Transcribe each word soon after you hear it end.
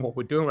What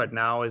we're doing right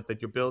now is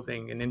that you're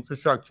building an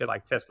infrastructure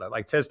like Tesla.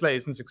 Like Tesla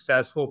isn't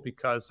successful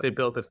because they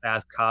built a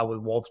fast car with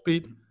warp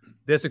speed.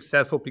 They're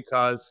successful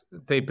because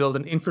they build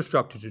an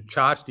infrastructure to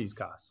charge these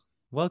cars.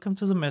 Welcome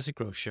to the Messy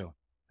Growth Show,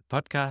 a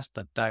podcast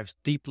that dives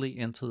deeply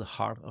into the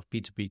heart of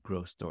B2B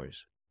growth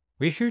stories.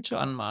 We're here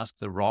to unmask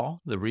the raw,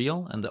 the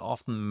real, and the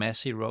often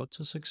messy road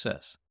to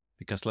success.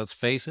 Because let's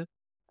face it,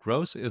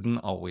 growth isn't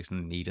always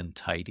neat and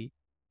tidy.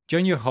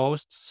 Join your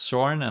hosts,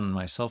 Soren and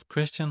myself,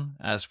 Christian,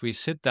 as we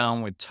sit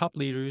down with top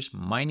leaders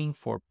mining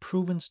for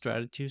proven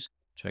strategies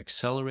to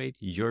accelerate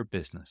your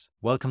business.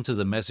 Welcome to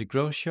the Messy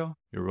Growth Show.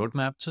 Your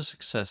roadmap to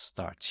success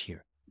starts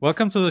here.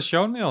 Welcome to the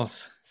show,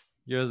 Niels.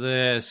 You're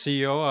the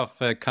CEO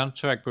of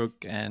Contract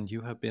Book, and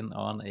you have been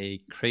on a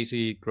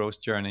crazy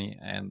growth journey,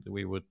 and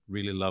we would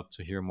really love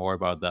to hear more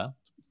about that.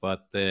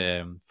 But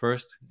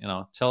first,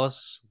 tell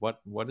us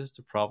what is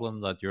the problem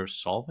that you're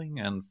solving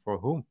and for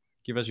whom?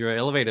 Give us your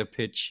elevator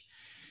pitch.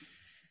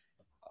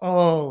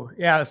 Oh,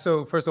 yeah.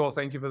 So first of all,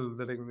 thank you for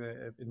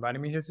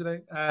inviting me here today.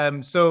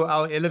 So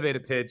our elevator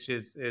pitch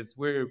is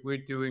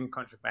we're doing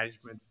contract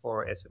management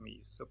for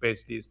SMEs. So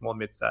basically small,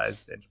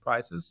 mid-sized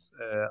enterprises.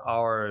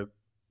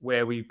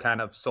 Where we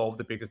kind of solve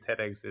the biggest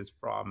headaches is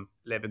from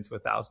 11 to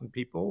 1,000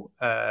 people.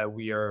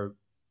 We are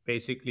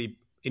basically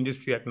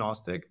industry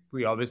agnostic.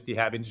 We obviously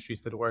have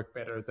industries that work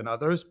better than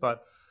others,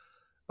 but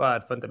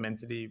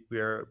fundamentally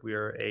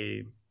we're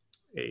a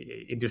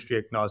industry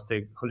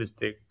agnostic,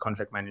 holistic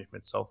contract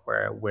management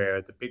software,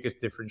 where the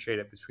biggest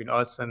differentiator between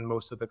us and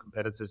most of the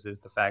competitors is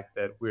the fact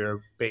that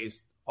we're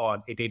based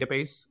on a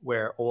database,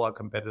 where all our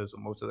competitors or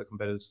most of the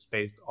competitors is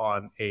based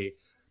on a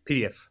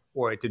PDF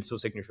or a digital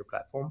signature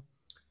platform,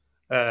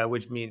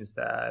 which means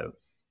that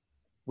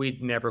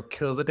we'd never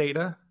kill the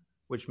data,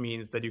 which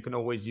means that you can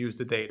always use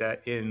the data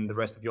in the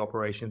rest of your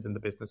operations in the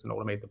business and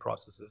automate the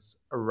processes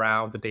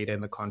around the data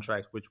in the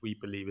contracts, which we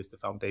believe is the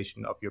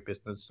foundation of your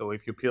business. So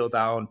if you peel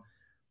down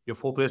your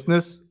full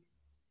business,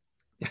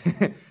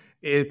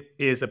 it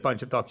is a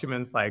bunch of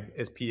documents like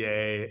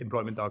SPA,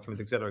 employment documents,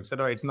 et cetera, et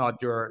cetera. It's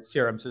not your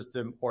CRM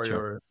system or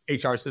your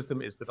HR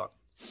system, it's the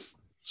documents.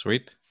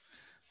 Sweet.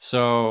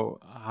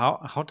 So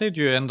how did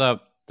you end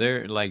up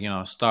there? Like,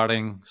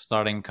 starting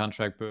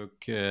Contract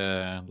Book,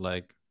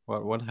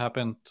 what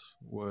happened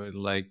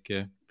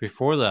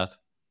before that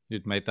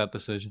you'd made that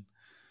decision?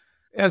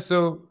 Yeah,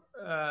 so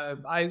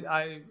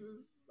I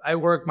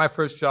worked, my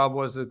first job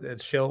was at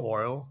Shell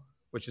Oil,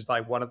 which is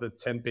like one of the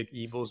 10 big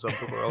evils of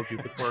the world you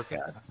could work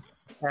at.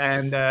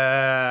 And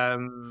that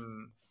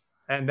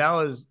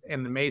was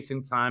an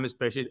amazing time,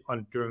 especially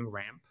during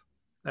ramp,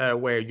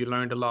 where you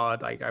learned a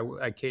lot. Like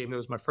it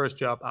was my first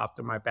job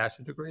after my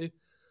bachelor degree.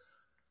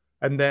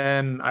 And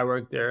then I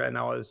worked there and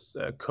I was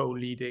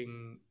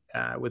co-leading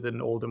with an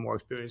older, more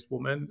experienced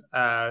woman,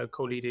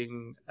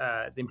 co-leading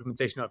the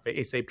implementation of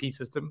the SAP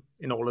system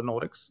in all the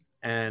Nordics.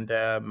 And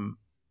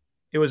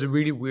it was a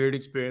really weird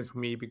experience for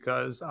me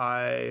because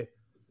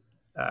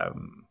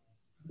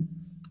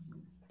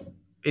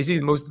basically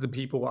most of the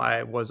people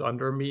I was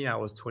under me, I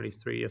was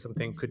 23 or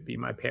something, could be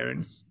my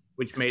parents,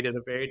 which made it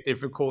a very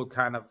difficult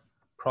kind of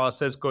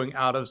process going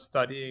out of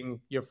studying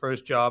your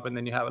first job, and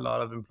then you have a lot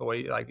of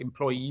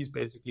employees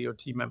basically, or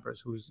team members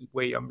who's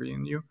way younger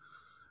than you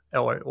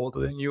or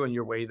older than you, and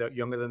you're way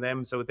younger than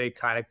them. So they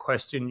kind of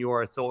question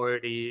your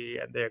authority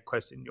and they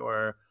question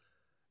your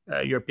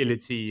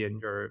ability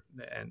and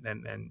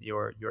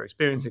your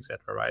experience,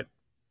 etc. Right?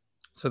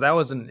 So that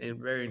was a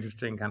very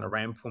interesting kind of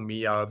ramp for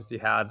me. I obviously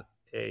had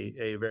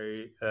a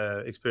very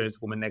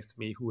experienced woman next to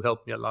me who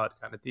helped me a lot,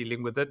 kind of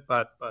dealing with it.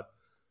 But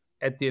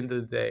at the end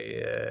of the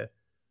day,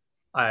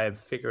 I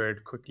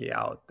figured quickly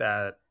out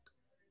that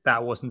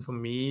wasn't for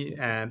me,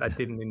 and I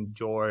didn't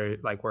enjoy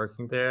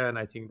working there. And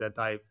I think that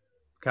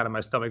my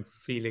stomach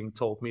feeling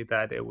told me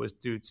that it was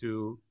due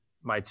to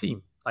my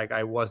team. Like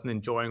I wasn't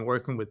enjoying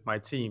working with my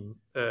team.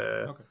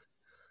 Okay.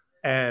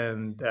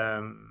 And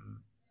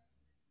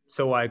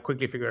so I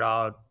quickly figured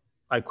out,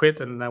 I quit,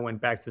 and I went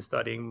back to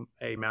studying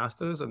a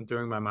master's. And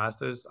during my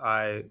master's,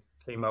 I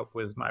came up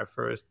with my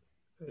first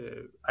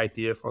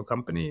idea for a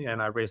company, and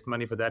I raised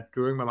money for that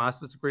during my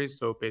master's degree.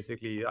 So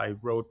basically, I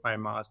wrote my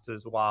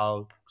master's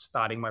while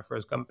starting my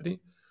first company.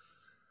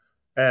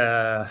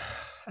 That's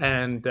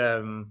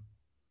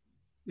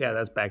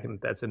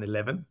in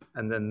 11,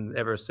 and then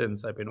ever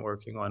since I've been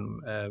working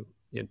on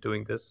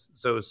doing this.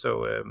 So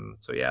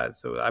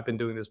I've been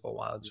doing this for a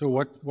while. So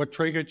what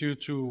triggered you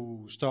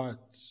to start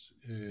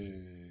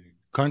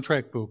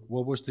Contract Book?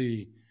 What was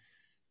the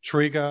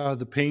trigger,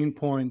 the pain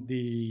point,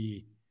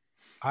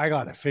 I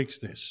gotta fix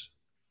this?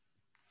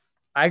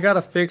 I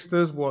gotta fix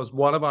this was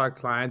one of our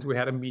clients. We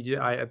had a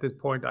media. At this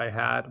point, I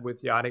had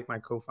with Jarek, my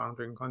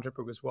co-founder in Contract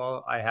Book as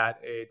well. I had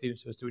a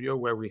digital studio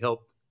where we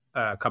helped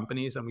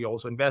companies, and we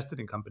also invested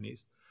in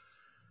companies.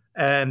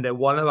 And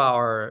one of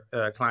our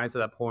clients at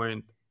that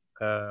point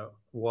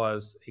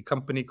was a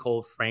company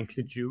called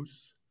Frankly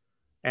Juice.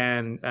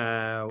 And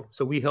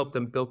so we helped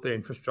them build their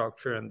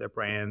infrastructure and their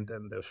brand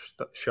and their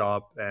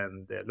shop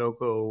and their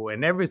logo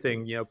and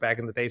everything, back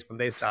in the days when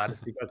they started,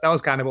 because that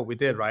was kind of what we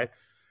did, right?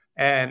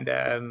 And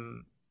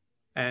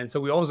And so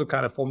we also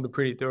kind of formed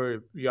they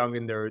were young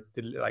in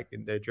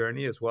their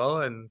journey as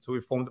well. And so we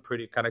formed a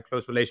pretty kind of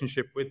close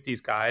relationship with these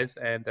guys.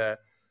 And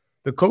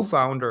the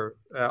co-founder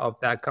of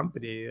that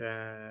company,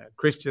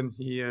 Christian,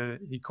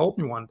 he called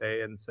me one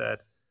day and said,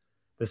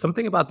 there's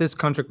something about this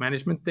contract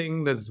management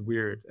thing that's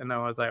weird. And I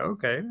was like,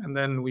 okay. And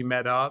then we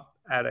met up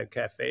at a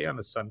cafe on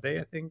a Sunday,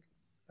 I think,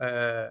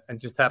 and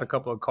just had a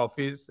couple of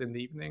coffees in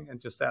the evening and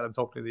just sat and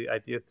talked the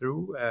idea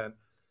through. And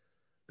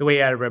the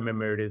way I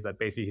remember it is that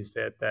basically he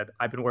said that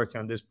I've been working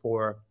on this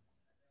for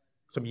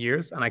some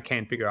years and I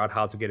can't figure out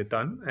how to get it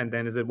done. And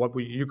then he said,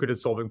 you good at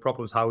solving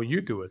problems? How will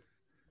you do it?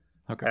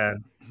 Okay.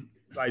 And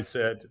I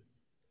said,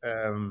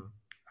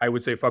 I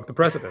would say, fuck the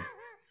president.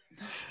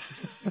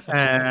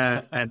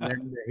 And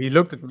then he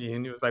looked at me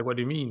and he was like, what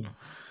do you mean?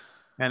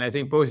 And I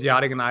think both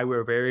Jarek and I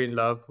were very in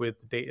love with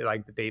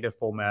the data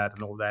format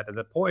and all that at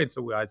that point.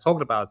 So I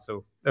talked about,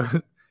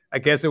 I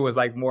guess it was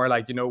like more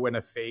like, when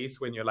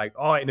when you're like,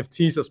 oh,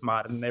 NFTs are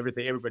smart and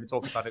everything, everybody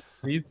talks about it.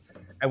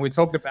 And we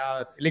talked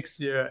about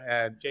Elixir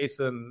and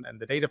JSON and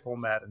the data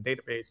format and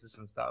databases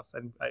and stuff.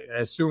 And I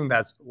assume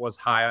that was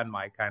high on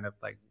my kind of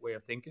like way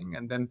of thinking.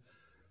 And then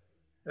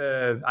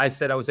I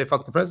said, I would say,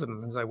 fuck the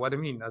president. I was like, what do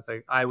you mean? I was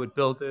like, I would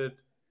build it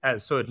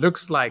so it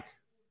looks like,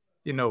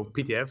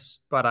 PDFs,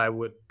 but I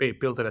would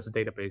build it as a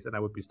database and I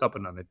would be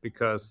stubborn on it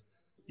because,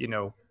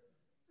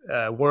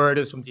 Word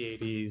is from the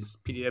 80s,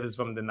 PDF is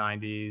from the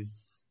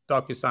 90s,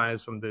 DocuSign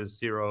is from the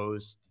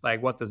zeros.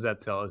 Like, what does that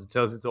tell us? It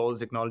tells us that all the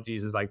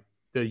technologies is like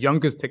the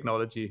youngest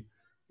technology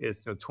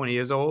is 20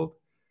 years old,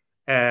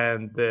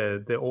 and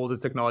the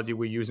oldest technology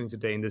we're using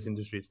today in this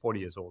industry is 40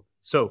 years old.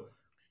 So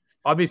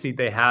obviously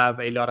they have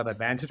a lot of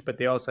advantage, but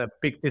they also have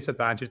big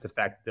disadvantage, the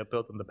fact that they're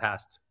built in the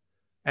past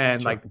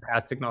and like the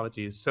past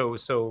technologies.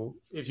 So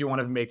if you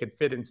want to make it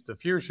fit into the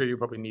future, you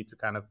probably need to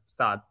kind of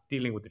start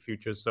dealing with the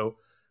future. So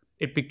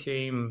it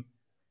became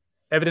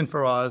evident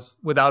for us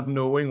without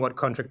knowing what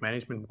contract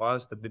management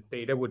was that the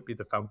data would be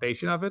the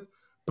foundation of it.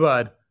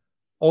 But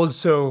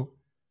also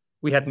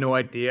we had no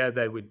idea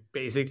that it would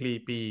basically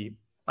be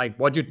like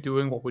what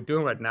we're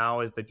doing right now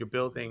is that you're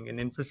building an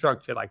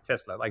infrastructure like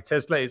Tesla. Like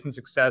Tesla isn't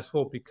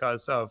successful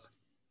because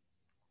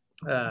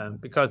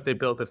they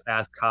built a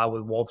fast car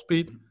with warp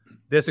speed.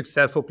 They're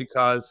successful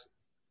because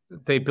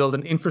they build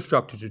an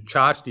infrastructure to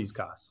charge these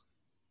cars.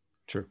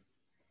 True.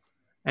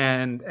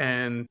 And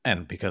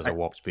because of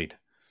warp speed.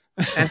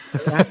 And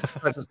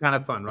it's kind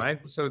of fun, right?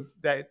 So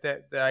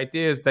the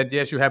idea is that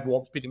yes, you have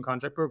warp speed in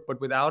contract book,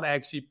 but without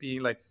actually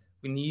being like,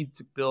 we need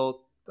to build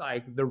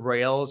like the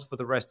rails for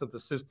the rest of the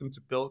system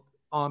to build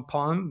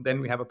upon, then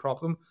we have a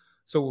problem.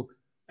 So,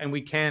 and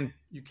you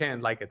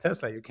can't like a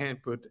Tesla, you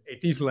can't put a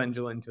diesel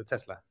engine into a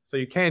Tesla. So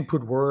you can't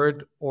put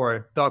Word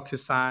or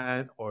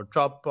DocuSign or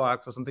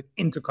Dropbox or something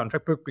into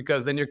contract book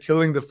because then you're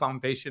killing the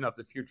foundation of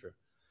the future.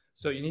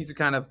 So you need to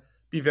kind of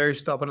be very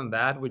stubborn on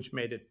that, which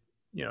made it,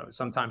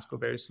 sometimes go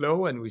very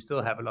slow. And we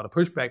still have a lot of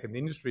pushback in the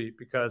industry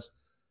because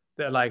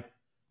they're like,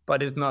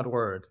 but it's not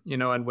Word,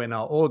 and when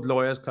our old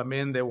lawyers come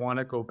in, they want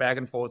to go back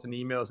and forth in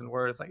emails and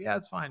Word. It's like, yeah,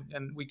 it's fine.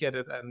 And we get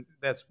it. And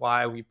that's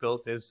why we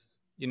built this,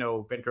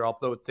 vendor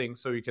upload thing.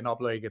 So you can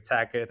upload a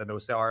Taggart and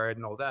OCR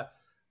and all that.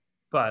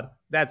 But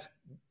that's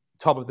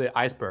top of the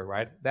iceberg,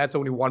 right? That's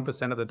only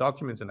 1% of the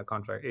documents in a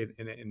contract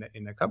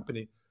in a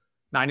company.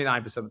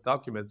 99% of the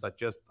documents are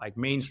just like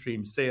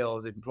mainstream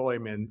sales,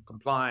 employment,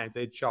 compliance,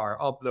 HR,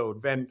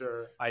 upload,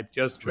 vendor. I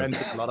just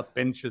rented a lot of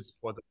benches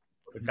for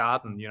the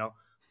garden,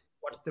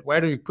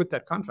 where do you put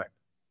that contract?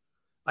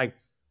 Like,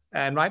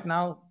 and right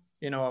now,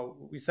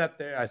 we sat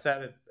there,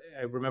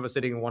 I remember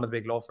sitting in one of the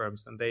big law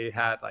firms and they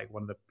had like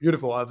one of the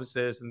beautiful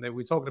offices. And then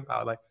we talked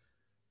about like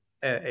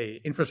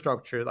a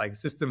infrastructure, like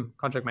system,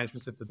 contract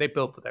management system they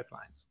built for their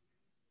clients.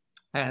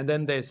 And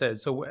then they said,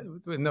 so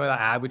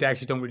no, we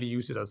actually don't really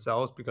use it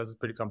ourselves because it's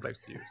pretty complex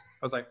to use.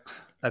 I was like,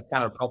 that's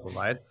kind of a problem,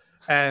 right?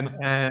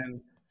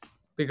 And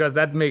because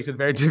that makes it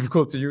very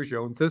difficult to use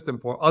your own system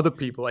for other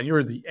people, and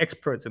you're the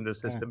experts in the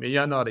system, and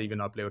you're not even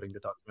uploading the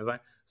documents, right?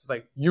 So it's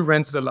like you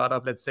rented a lot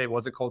of, let's say,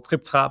 what's it called,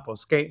 TripTrap or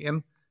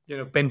Skagen,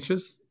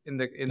 benches in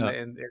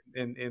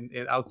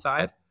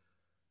outside.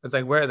 It's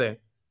like, where are they?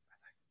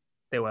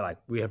 They were like,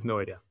 we have no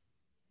idea.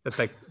 It's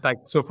like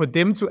so for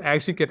them to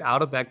actually get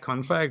out of that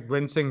contract,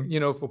 renting,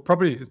 for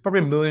probably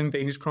 $1 million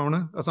Danish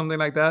kroner or something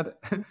like that,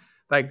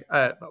 like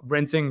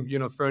renting,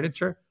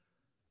 furniture.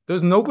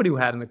 There's nobody who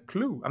had a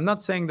clue. I'm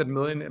not saying that a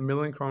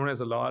million kroner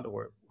is a lot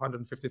or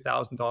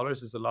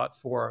 $150,000 is a lot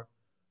for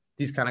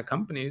these kind of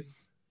companies,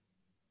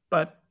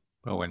 but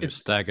when you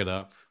stack it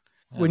up,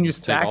 when you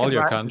stack all it,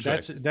 your right,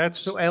 contracts,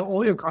 that's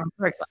all your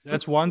contracts.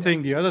 That's one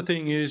thing. The other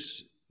thing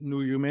is,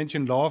 you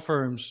mentioned law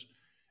firms,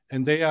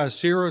 and they are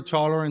zero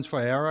tolerance for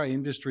error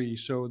industry.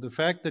 So the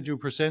fact that you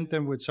present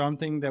them with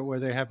something where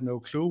they have no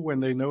clue when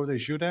they know they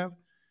should have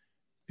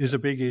is a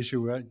big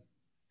issue, right?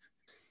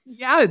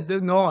 Yeah,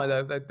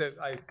 no,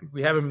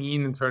 we have a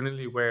meme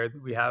internally where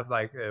we have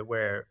like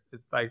where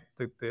it's like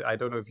I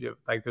don't know if you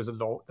like there's a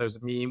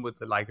meme with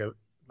like a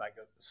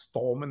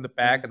storm in the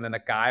back and then a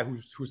guy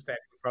who's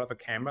standing in front of a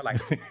camera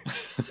like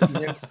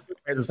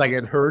there's like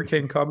a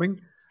hurricane coming,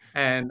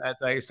 And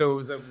that's like,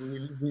 so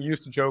we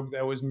used to joke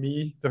that was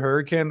me, the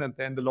hurricane, and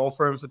then the law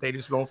firms, the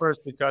Danish law firms,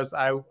 because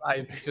I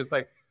just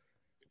like,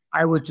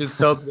 I would just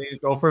tell the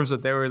Danish law firms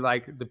that they were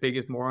like the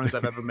biggest morons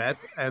I've ever met,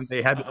 and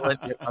they had no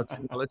idea about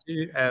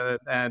technology,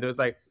 and it was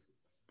like,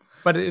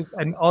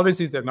 and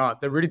obviously they're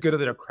not. They're really good at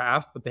their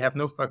craft, but they have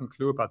no fucking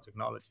clue about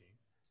technology.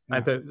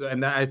 Yeah.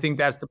 And I think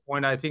that's the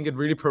point. I think it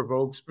really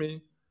provokes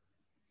me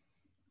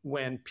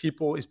when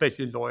people,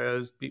 especially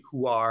lawyers,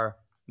 who are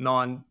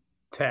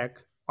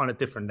non-tech on a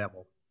different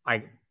level,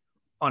 right?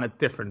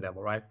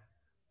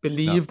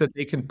 Believe that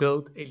they can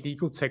build a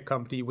legal tech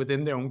company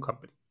within their own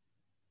company.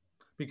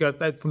 Because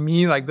that, for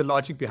me, like the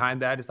logic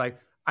behind that is like,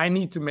 I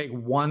need to make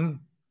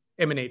one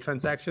M&A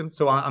transaction,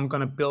 so I'm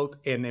going to build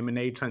an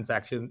M&A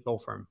transaction law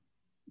firm.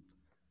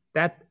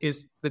 That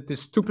is the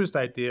stupidest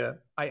idea.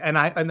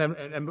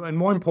 And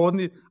more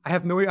importantly, I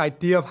have no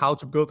idea of how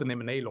to build an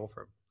M&A law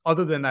firm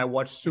other than I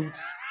watch Suits,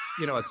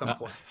 at some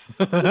point.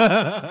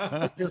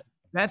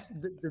 That's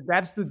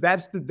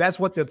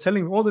what they're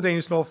telling all the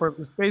Danish law firms.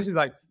 It's basically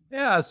like,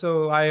 yeah,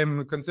 so I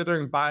am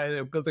considering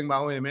building my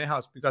own M&A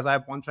house because I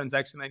have one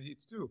transaction I need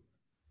to do.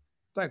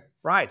 It's like,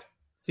 right,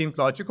 seems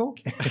logical.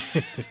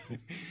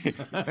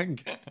 And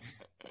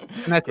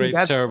I think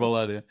that's terrible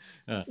idea.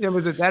 Yeah,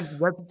 but that's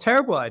a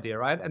terrible idea,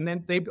 right? And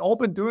then they've all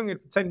been doing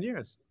it for 10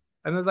 years.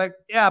 And it's like,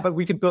 yeah, but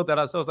we can build that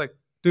ourselves. Like,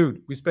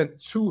 dude, we spent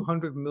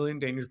 200 million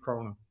Danish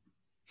kroner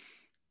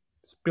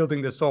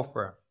building the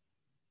software.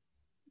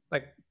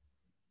 Like,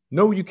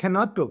 no, you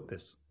cannot build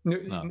this. No.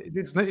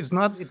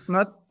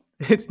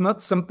 It's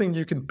not something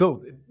you can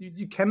build.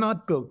 You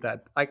cannot build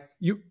that. Like,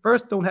 you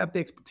first don't have the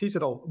expertise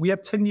at all. We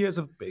have 10 years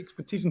of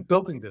expertise in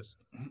building this,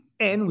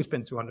 and we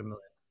spent 200 million.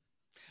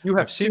 You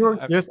have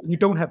 0 years, you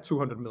don't have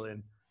 200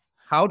 million.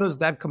 How does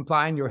that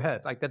comply in your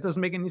head? Like, that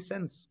doesn't make any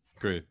sense.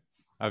 Great.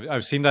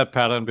 I've seen that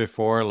pattern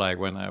before. Like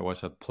when I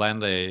was at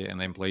Planday, an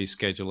employee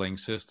scheduling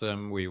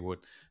system, we would,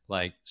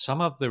 like,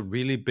 some of the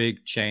really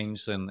big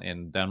chains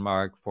in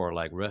Denmark for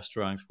like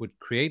restaurants would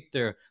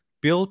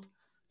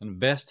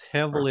invest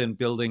heavily in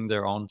building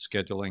their own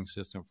scheduling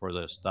system for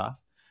their staff.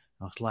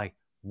 I was like,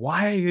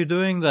 why are you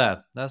doing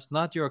that? That's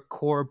not your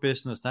core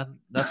business.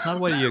 That's not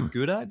what you're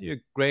good at.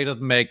 You're great at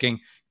making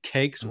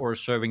cakes or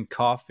serving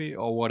coffee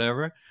or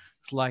whatever.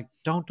 It's like,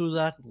 don't do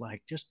that.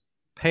 Like, just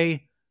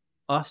pay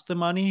us the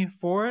money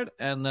for it,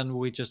 and then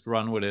we just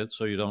run with it.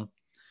 So you don't,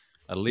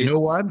 at least. You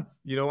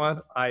know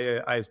what?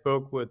 I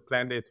spoke with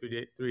Planday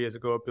 3 years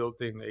ago,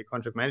 building a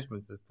contract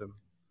management system.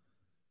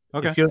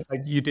 Okay. It feels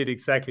like you did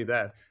exactly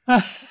that.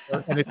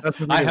 And it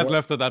doesn't really I have work.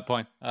 Left at that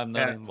point. I'm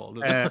not involved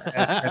in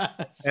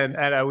and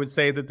I would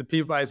say that the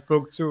people I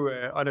spoke to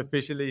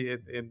unofficially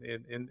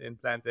in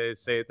Planday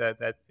say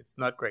that it's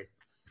not great.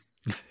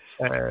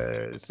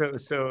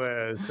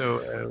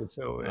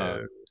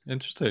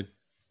 Interesting.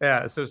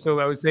 Yeah. So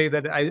I would say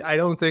that I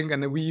don't think,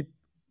 and we've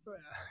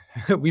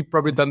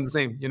probably done the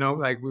same,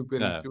 like we've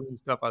been doing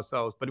stuff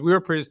ourselves, but we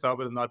were pretty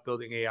stubborn in not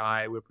building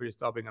AI. We're pretty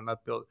stubborn and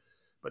not build,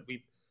 but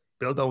we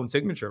build our own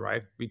signature,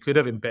 right? We could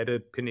have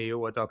embedded Pineo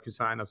or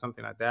DocuSign or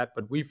something like that,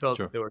 but we felt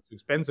that they were too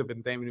expensive,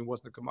 and then it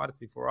wasn't a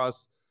commodity for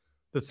us.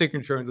 The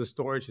signature and the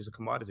storage is a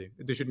commodity.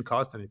 It shouldn't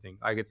cost anything.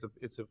 Like it's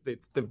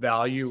the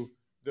value,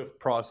 the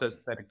process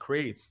that it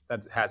creates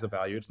that has a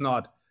value. It's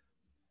not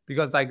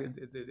because like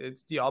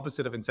it's the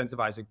opposite of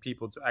incentivizing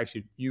people to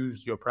actually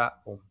use your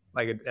platform.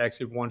 Like it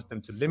actually wants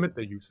them to limit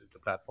the use of the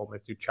platform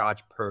if you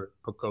charge per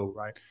go,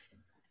 right?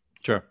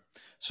 Sure.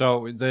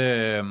 So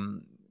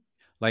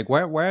like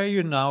where are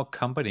you now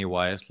company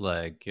wise?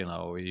 Like,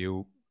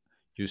 you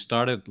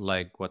started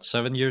like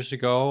 7 years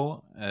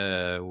ago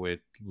with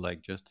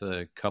like just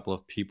a couple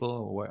of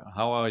people.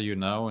 How are you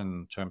now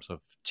in terms of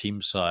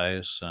team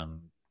size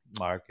and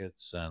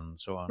markets and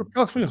so on?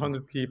 Approximately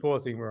 100 people. I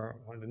think we're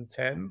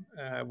 110.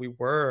 We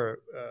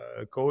were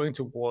going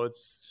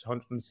towards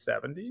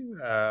 170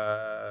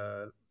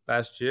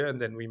 last year, and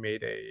then we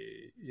made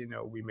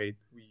we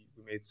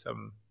made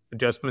some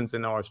adjustments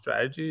in our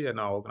strategy and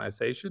our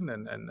organization,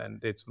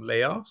 and did some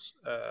layoffs,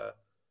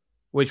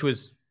 which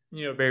was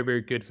very,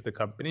 very good for the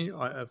company.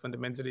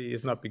 Fundamentally,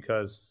 it's not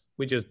because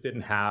we just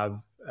didn't have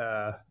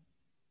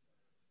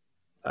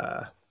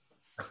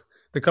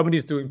the company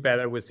is doing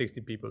better with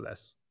 60 people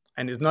less,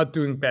 and it's not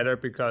doing better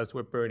because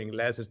we're burning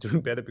less. It's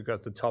doing better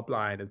because the top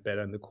line is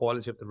better and the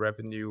quality of the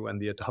revenue and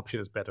the adoption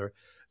is better.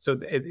 So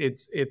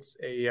it's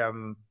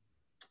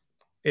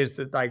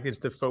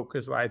the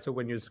focus, right? So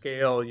when you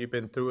scale, you've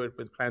been through it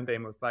with Planday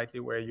most likely,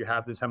 where you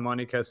have this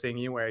harmonica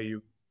thingy where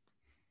you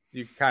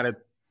kind of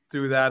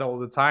do that all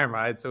the time,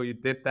 right? So you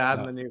did that,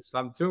 and then you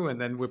slumped too, and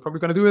then we're probably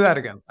going to do that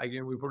again. Like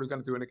we're probably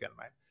going to do it again,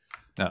 right?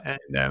 Yeah.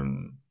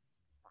 And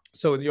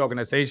so the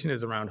organization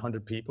is around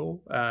 100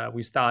 people.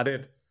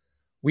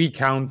 We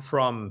count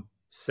from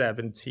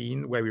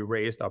 17 where we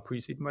raised our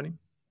pre-seed money.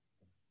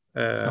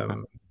 That's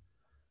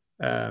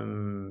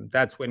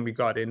when we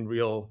got in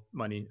real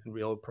money and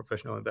real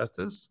professional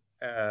investors.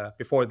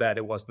 Before that,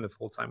 it wasn't a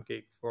full-time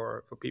gig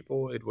for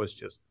people. It was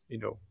just, it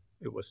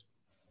was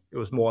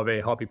more of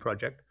a hobby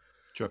project.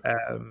 Sure.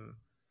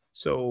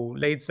 So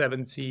late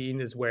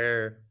 17 is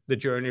where the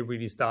journey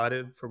really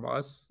started from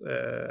us.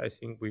 I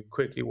think we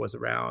quickly was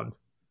around.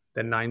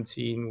 Then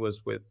 19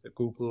 was with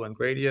Google and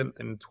Gradient,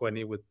 and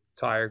 20 with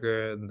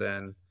Tiger, and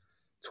then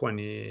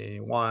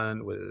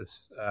 21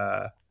 with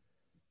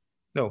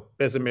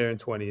Bessemer in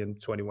 20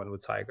 and 21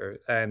 with Tiger,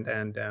 and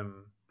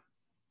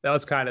that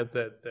was kind of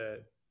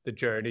the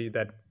journey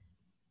that.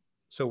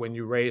 So when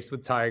you raced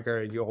with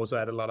Tiger, you also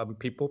had a lot of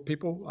people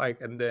like,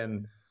 and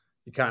then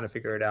you kind of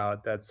figured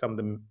out that some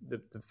of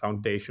the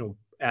foundational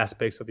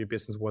aspects of your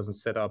business wasn't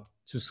set up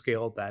to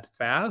scale that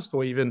fast,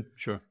 or even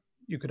Sure.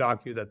 you could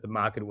argue that the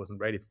market wasn't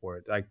ready for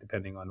it, like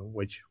depending on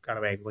which kind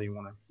of angle you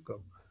want to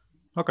go.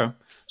 Okay.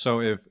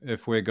 So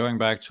if we're going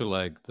back to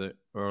like the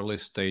early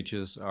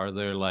stages, are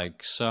there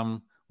like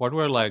what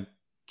were like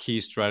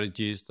key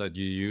strategies that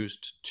you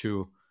used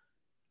to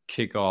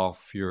kick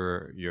off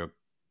your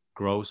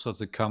growth of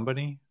the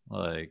company?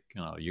 Like,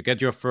 you get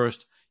your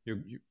first,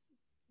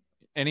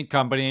 any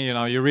company,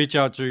 you reach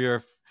out to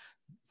your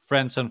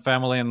friends and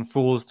family and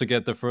fools to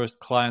get the first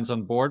clients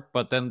on board,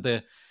 but then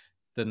the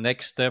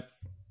next step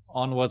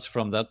onwards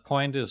from that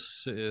point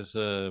is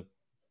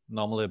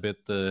normally a bit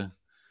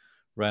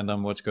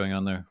random. What's going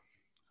on there?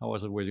 How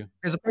was it with you?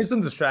 It's based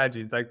on the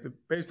strategies.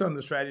 Based on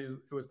the strategies,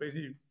 it was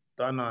basically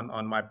done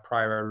on my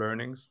prior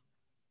learnings,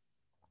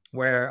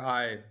 where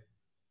I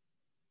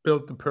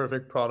built the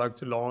perfect product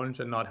to launch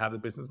and not have the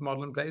business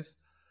model in place,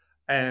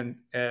 and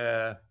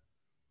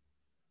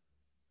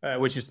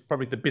which is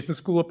probably the business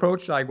school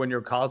approach, like when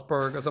you're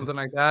Carlsberg or something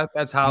like that.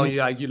 That's how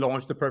you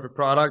launch the perfect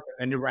product,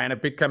 and you ran a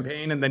big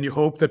campaign, and then you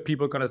hope that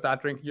people are going to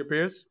start drinking your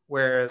beers.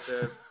 Where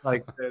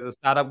the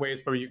startup way is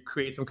where you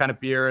create some kind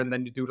of beer, and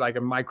then you do like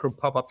a micro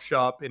pop-up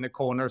shop in a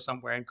corner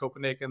somewhere in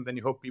Copenhagen, and then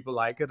you hope people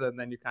like it, and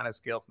then you kind of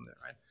scale from there,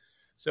 right?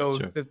 So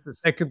sure. the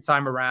second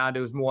time around,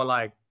 it was more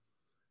like,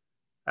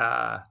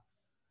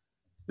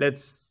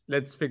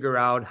 let's figure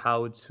out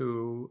how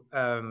to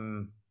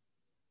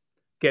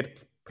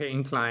get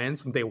paying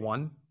clients from day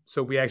one.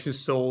 So we actually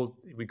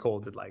we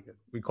called it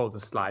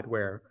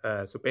slideware.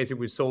 So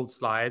basically we sold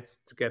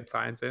slides to get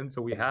clients in.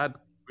 So we had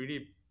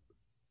really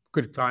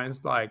good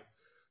clients like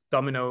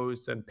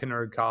Domino's and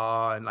Pernod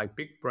Ricard and like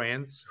big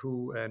brands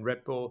and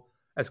Red Bull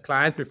as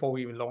clients before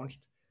we even launched,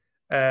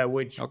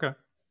 which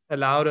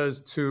allowed us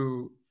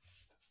to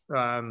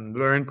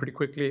learn pretty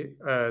quickly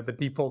the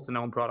defaults in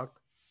our own product.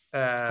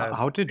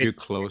 How did you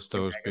close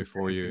those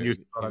before you use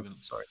the product?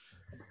 Sorry.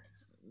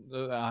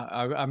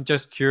 I'm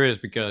just curious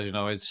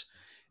because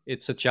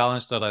it's a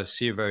challenge that I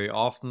see very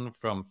often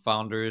from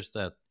founders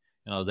that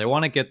they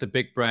want to get the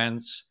big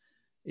brands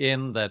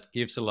in. That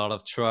gives a lot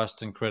of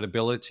trust and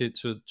credibility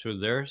to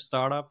their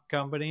startup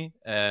company,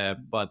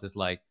 but it's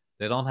like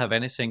they don't have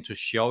anything to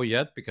show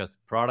yet because the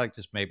product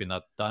is maybe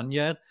not done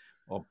yet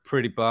or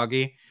pretty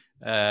buggy.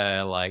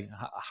 Like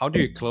how do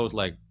you close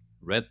like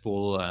Red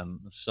Bull and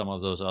some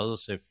of those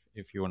others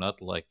if you're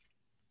not like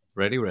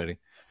ready?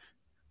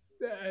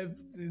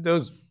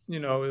 Those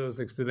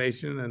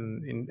explanation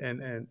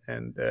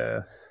and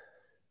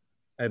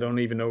I don't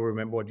even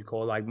remember what you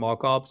call like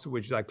mock-ups,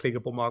 which is like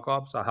clickable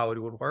mock-ups, or how it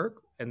would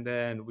work. And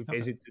then we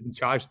basically didn't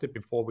charge it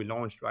before we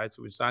launched, right?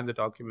 So we signed the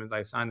document,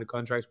 I signed the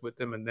contracts with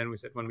them, and then we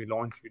said when we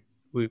launch,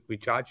 we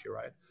charge you,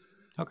 right?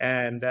 Okay.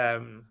 And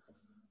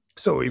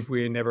so if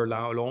we never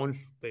launch,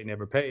 they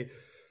never pay.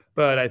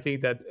 But I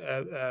think that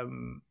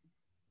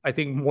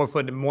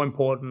more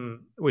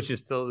important, which is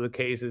still the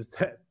case, is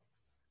that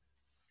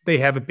they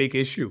have a big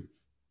issue.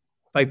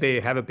 Like they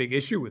have a big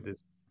issue with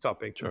this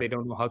topic. Sure. They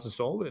don't know how to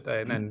solve it.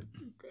 And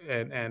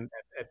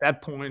at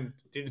that point,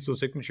 digital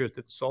signatures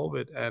didn't solve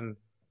it. And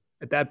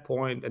at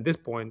this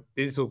point,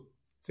 digital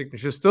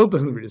signature still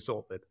doesn't really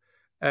solve it.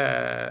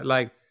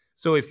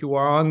 So if you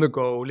are on the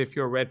go, if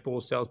you're a Red Bull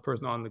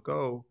salesperson on the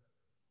go,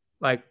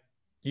 like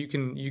you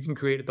can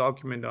create a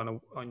document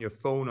on your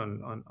phone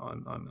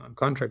on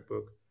contract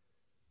book.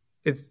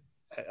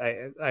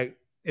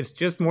 It's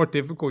just more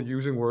difficult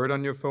using Word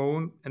on your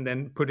phone and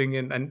then putting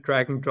in and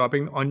drag and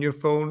dropping on your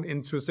phone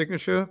into a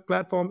signature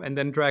platform and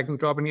then drag and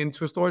dropping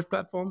into a storage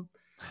platform.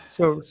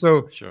 So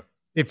sure.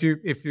 If you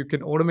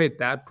can automate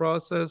that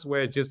process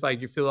where just like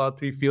you fill out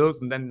 3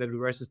 fields and then the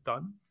rest is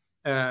done,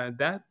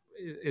 that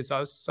is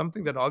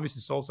something that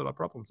obviously solves a lot of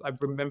problems. I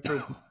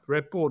remember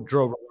Red Bull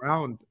drove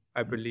around,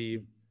 I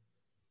believe.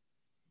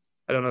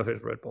 I don't know if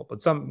it's Red Bull,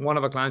 but one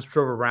of our clients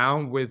drove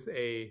around with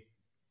a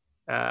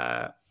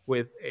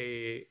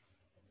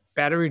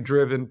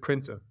battery-driven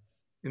printer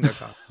in their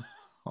car.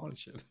 Holy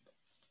shit!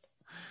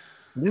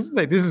 This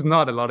is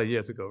not a lot of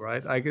years ago,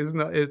 right? Like it's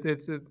not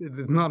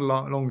a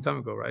long time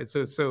ago, right?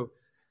 So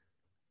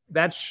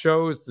that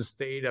shows the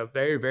state of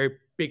very, very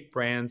big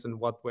brands and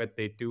what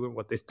they do and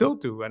what they still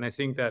do. And I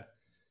think that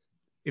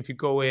if you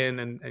go in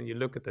and you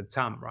look at the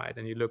TAM, right,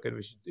 and you look at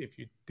if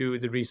you do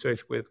the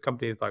research with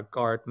companies like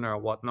Gartner or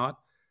whatnot,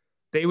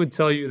 they would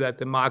tell you that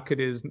the market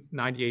is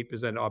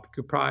 98%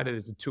 occupied and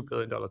it's a $2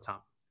 billion TAM.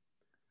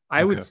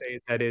 I would say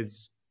that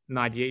it's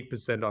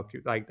 98%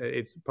 occupied, like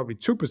it's probably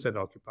 2%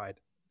 occupied.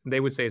 And they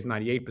would say it's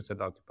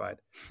 98% occupied.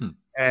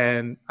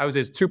 And I would say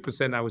it's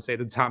 2%. I would say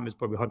the time is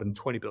probably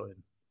 120 billion.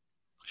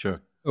 Sure.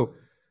 So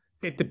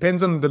it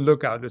depends on the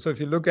lookout. So if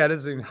you look at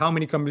it, saying how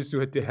many companies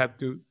do they have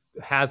to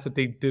has a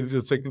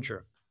digital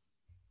signature?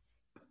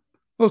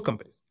 Most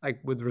companies, like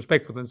with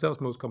respect for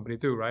themselves, most companies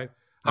do, right?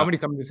 How many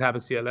companies have a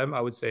CLM?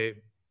 I would say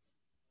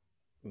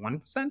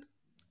 1%.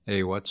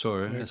 A what?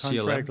 Sorry, a contract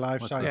CLM?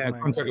 lifecycle. Yeah,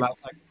 contract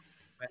lifecycle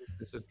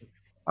management system.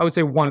 I would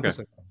say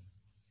 1%.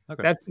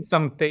 Okay. That's the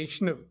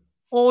foundation of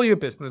all your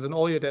business and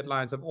all your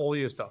deadlines of all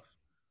your stuff.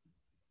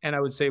 And I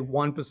would say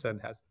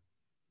 1% has it.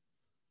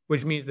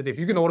 Which means that if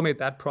you can automate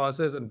that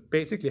process and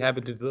basically have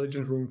a due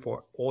diligence room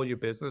for all your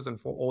business and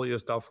for all your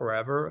stuff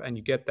forever, and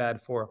you get that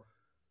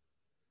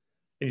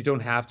and you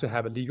don't have to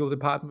have a legal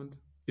department,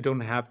 you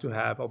don't have to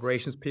have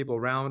operations people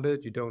around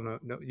it, you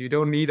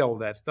don't need all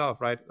that stuff,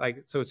 right?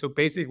 Like so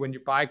basically when you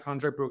buy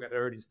ContractBook at an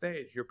early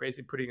stage, you're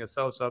basically putting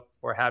yourselves up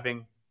for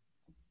having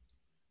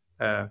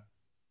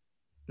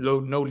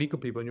no legal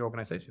people in your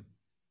organization.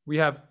 We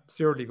have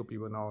 0 legal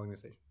people in our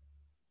organization.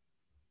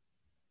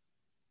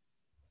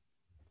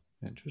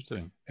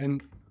 Interesting.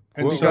 And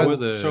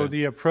so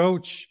the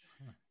approach,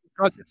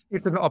 because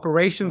it's an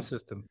operation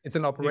system. It's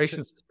an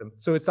operation system.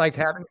 So it's like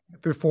having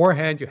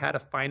beforehand you had a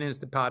finance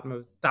department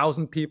of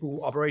 1,000 people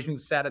who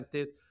operations sat and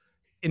did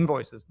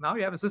invoices. Now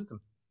you have a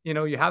system.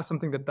 You have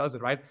something that does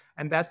it, right?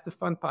 And that's the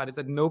fun part, is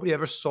that nobody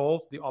ever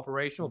solved the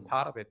operational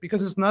part of it,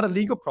 because it's not a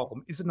legal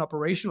problem, it's an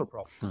operational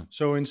problem.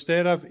 So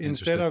instead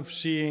of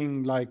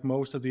seeing like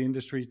most of the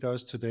industry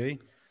does today,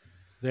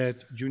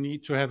 that you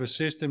need to have a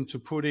system to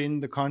put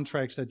in the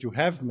contracts that you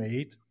have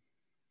made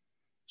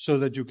so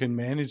that you can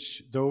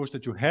manage those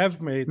that you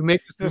have made. You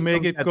make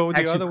it go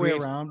the other way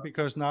around,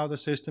 because now the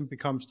system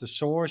becomes the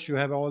source. You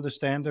have all the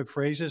standard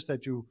phrases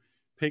that you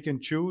pick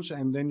and choose,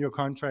 and then your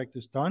contract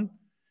is done,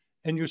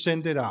 and you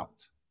send it out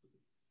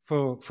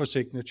for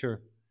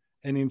signature,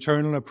 an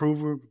internal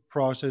approval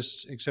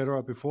process,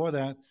 etc. before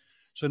that.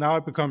 So now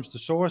it becomes the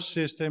source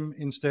system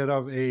instead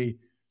of a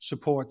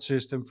support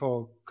system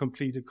for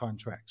completed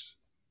contracts.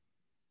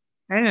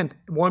 And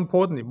more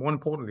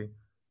importantly,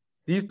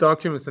 these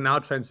documents are now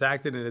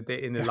transacted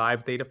in a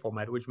live data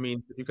format, which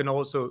means that you can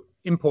also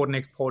import and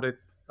export it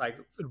like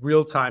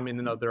real time in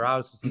another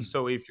system.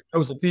 So if you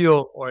close a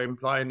deal or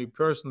employ a new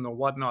person or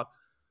whatnot,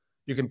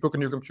 you can book a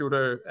new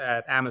computer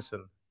at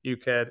Amazon. You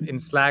can in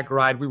Slack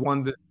write, we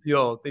won the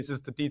deal. This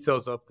is the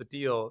details of the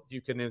deal. You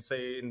can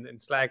say in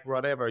Slack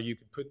whatever. You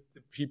can put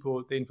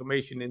the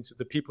information into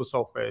the people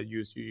software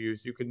you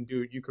use. You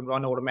can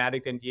run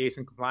automatic NDAs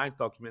and compliance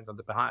documents on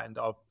the behind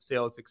of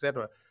sales,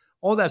 etc.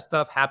 All that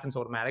stuff happens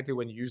automatically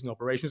when you use an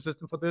operation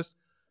system for this.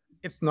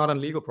 It's not a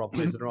legal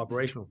problem; it's an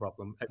operational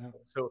problem.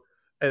 So,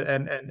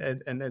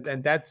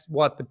 and that's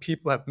what the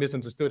people have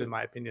misunderstood, in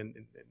my opinion,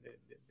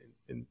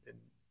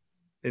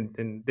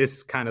 in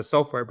this kind of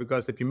software.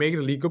 Because if you make it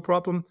a legal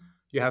problem,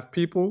 you have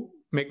people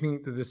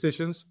making the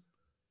decisions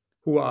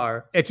who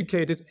are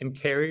educated and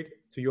carried,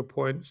 to your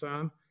point,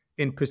 Søren,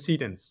 in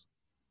precedence.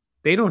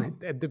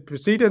 The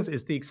precedence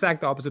is the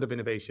exact opposite of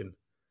innovation.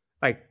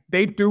 Like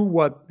they do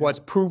what's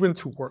proven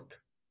to work.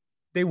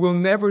 They will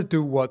never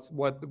do what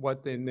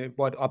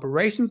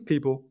operations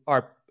people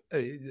are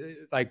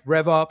like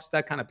RevOps,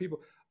 that kind of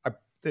people are.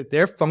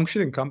 Their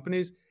function in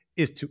companies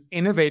is to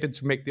innovate and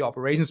to make the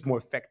operations more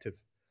effective.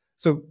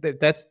 So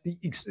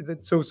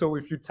so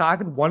if you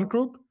target one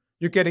group,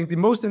 you're getting the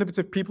most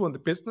innovative people in the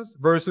business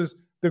versus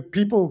the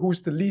people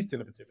who's the least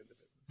innovative in the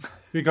business.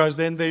 Because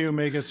then you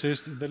make a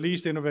system, the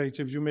least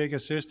innovative, you make a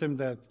system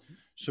that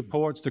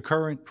supports the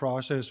current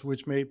process,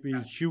 which may be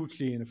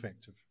hugely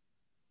ineffective.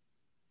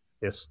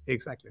 Yes,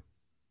 exactly.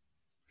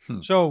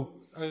 So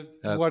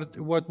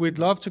what we'd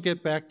love to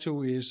get back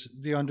to is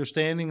the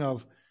understanding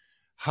of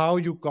how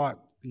you got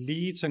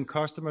leads and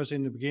customers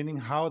in the beginning,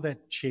 how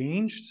that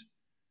changed.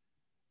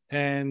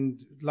 And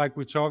like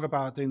we talk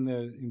about in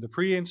the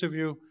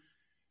pre-interview,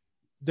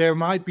 there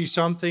might be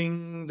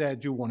something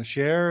that you want to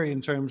share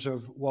in terms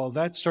of, well,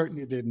 that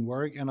certainly didn't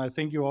work. And I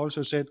think you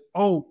also said,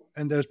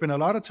 and there's been a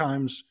lot of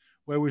times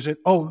where we said,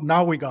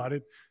 now we got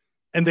it,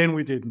 and then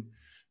we didn't.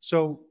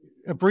 So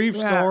a brief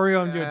story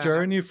on your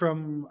journey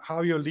from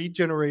how your lead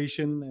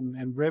generation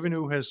and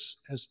revenue has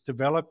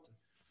developed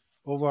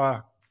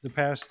over the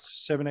past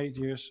 7-8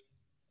 years.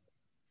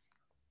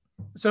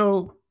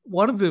 So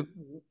one of the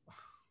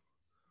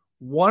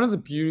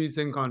beauties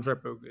in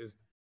ContractBook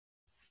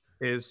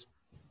is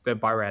the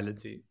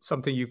virality,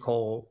 something you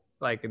call,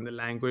 like in the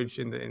language,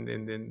 in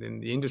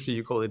the industry,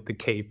 you call it the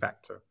K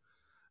factor.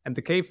 And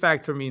the K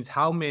factor means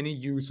how many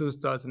users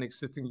does an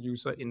existing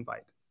user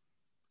invite.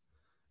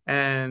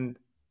 And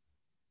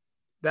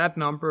that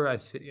number, I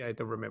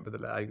don't remember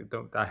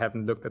I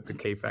haven't looked at the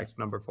K factor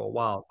number for a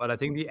while, but I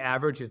think the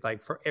average is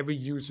like for every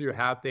user you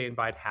have, they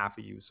invite half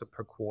a user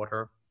per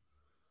quarter,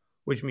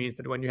 which means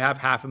that when you have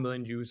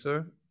 500,000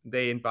 users,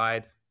 they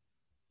invite,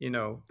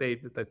 they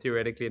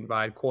theoretically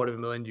invite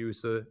 250,000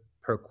 users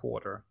per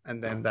quarter.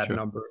 And then that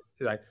number,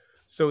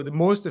 so the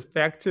most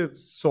effective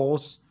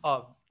source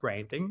of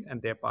branding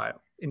and thereby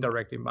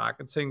indirectly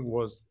marketing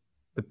was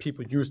the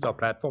people used our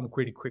platform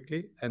pretty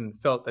quickly and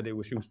felt that it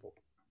was useful,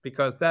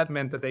 because that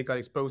meant that they got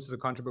exposed to the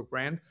Contrabook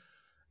brand.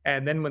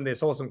 And then when they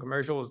saw some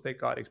commercials, they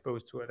got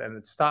exposed to it.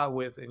 And to start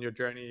with, in your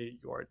journey,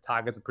 your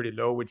targets are pretty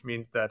low, which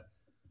means that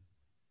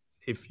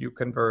if you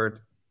convert,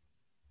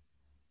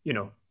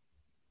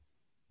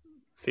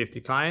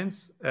 50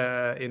 clients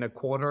in a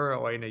quarter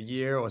or in a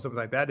year or something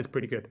like that, it's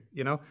pretty good,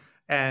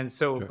 And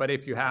so, sure. But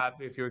if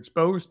you're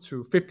exposed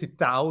to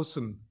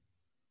 50,000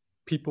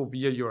 people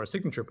via your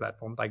signature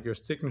platform, like your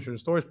signature and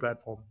storage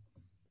platform,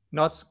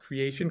 not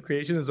creation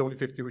is only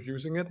 50 who's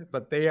using it,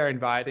 but they are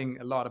inviting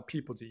a lot of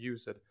people to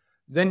use it.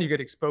 Then you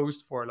get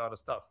exposed for a lot of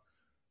stuff.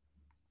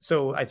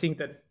 So I think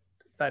that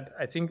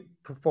I think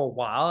for a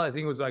while, I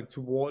think it was like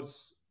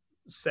towards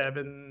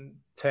 7,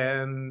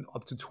 10,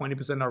 up to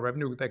 20% of our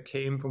revenue that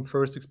came from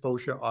first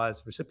exposure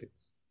as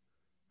recipients.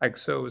 Like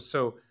so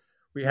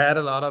we had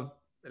a lot of,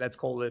 let's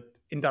call it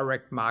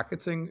indirect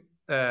marketing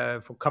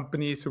for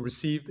companies who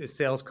received a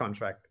sales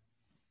contract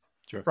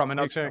from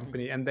another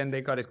company, and then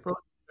they got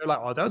exposed. They're like,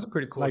 oh, that was a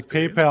pretty cool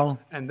experience. PayPal.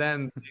 And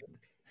then,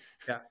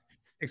 yeah,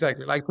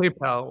 exactly, like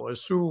PayPal or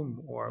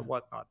Zoom or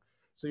whatnot.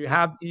 So you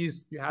have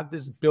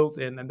this built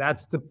in, and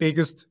that's the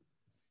biggest,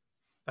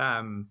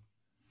 to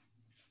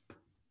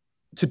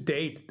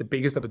date, the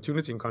biggest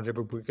opportunity in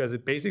Contrabook, because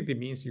it basically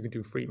means you can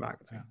do free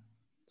marketing. Yeah.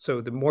 So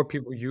the more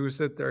people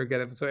use it, they're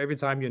getting. So every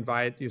time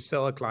you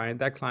sell a client,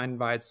 that client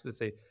invites, let's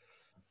say,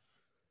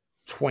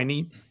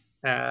 20.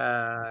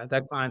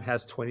 That client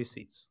has 20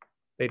 seats.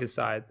 They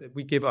decide that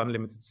we give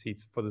unlimited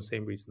seats for the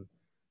same reason.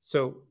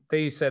 So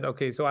they said,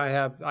 okay, so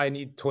I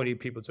need 20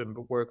 people to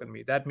work on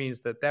me. That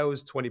means that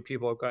those 20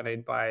 people are going to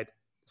invite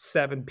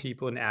 7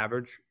 people in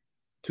average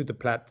to the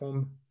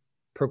platform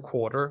per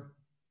quarter,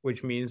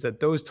 which means that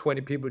those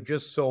 20 people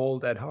just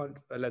sold at,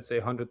 let's say,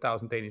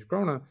 100,000 Danish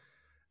kroner.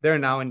 They're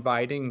now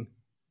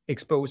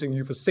exposing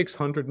you for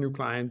 600 new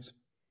clients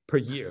per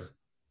year.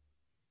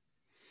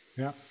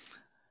 Yeah.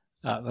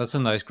 That's a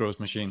nice growth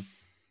machine.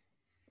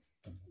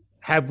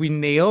 Have we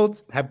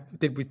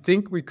did we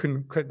think we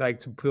could like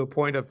to a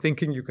point of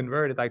thinking you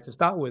converted, like to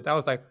start with? I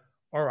was like,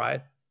 all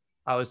right.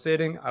 I was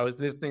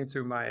listening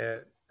to my,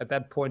 at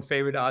that point,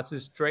 favorite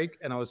artist, Drake,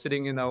 and I was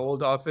sitting in our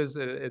old office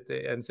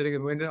and sitting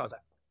in the window. I was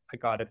like, I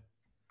got it.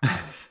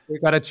 We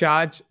got to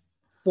charge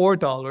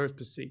 $4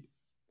 per seat.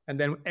 And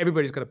then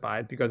everybody's going to buy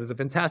it because it's a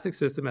fantastic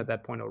system at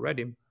that point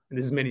already. And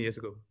this is many years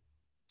ago.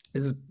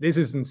 This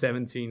is in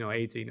 17 or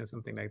 18 or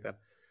something like that.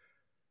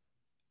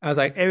 I was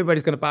like,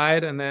 everybody's going to buy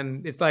it. And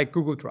then it's like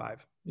Google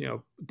Drive,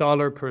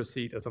 $1 per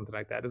seat or something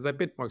like that. It's a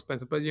bit more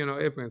expensive, but,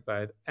 everyone's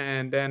buy it.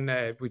 And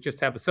then we just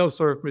have a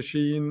self-serve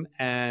machine,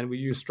 and we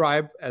use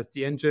Stripe as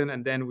the engine.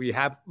 And then we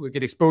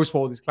get exposed for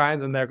all these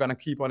clients, and they're going to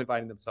keep on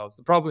inviting themselves.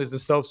 The problem is the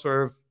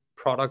self-serve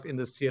product in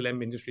the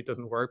CLM industry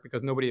doesn't work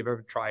because nobody have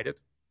ever tried it.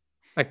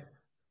 Like,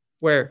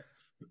 where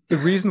the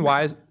reason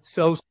why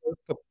self-serve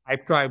for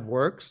Pipedrive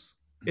works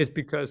is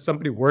because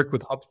somebody worked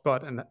with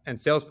HubSpot and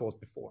Salesforce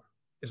before.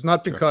 It's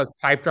not because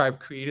Pipedrive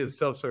created a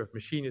self-serve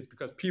machine. It's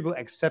because people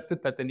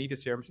accepted that they need a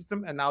CRM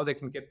system, and now they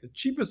can get the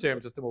cheaper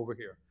CRM system over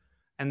here.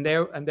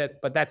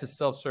 But that's a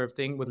self-serve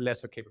thing with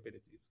lesser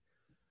capabilities.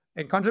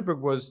 And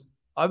Contrabook was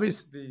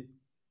obviously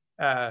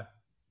in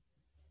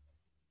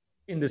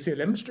the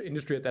CLM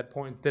industry at that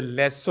point, the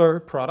lesser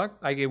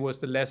product. Like, it was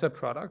the lesser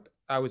product.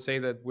 I would say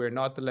that we're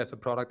not the lesser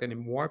product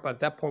anymore, but at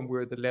that point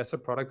we're the lesser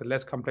product, the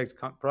less complex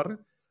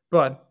product.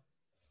 But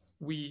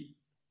we,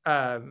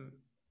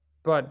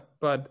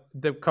 but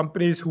the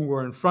companies who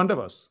were in front of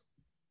us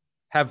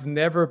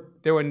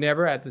they were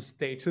never at the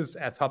status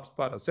as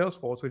HubSpot or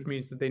Salesforce, which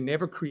means that they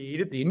never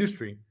created the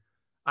industry.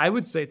 I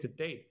would say to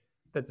date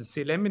that the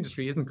CLM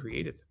industry isn't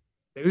created.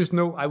 There is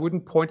I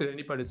wouldn't point at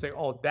anybody and say,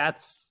 oh,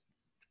 that's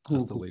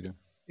the leader.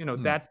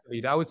 That's the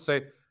leader. I would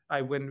say,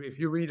 if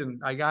you read,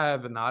 I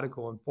have an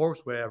article on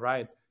Forbes where I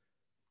write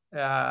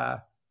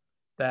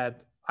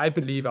that I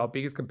believe our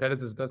biggest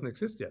competitors doesn't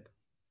exist yet.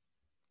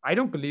 I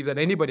don't believe that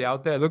anybody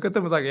out there look at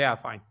them and like, yeah,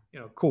 fine,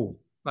 cool.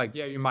 Like,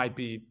 yeah, you might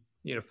be,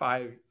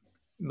 $5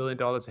 million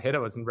ahead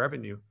of us in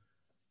revenue,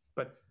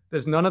 but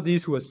there's none of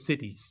these who are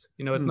cities.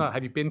 It's not.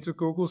 Have you been to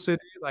Google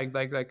City? Like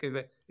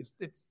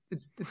it's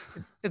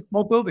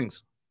small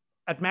buildings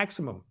at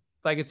maximum.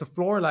 Like, it's a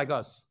floor like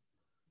us.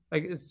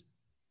 Like,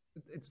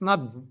 it's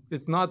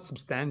not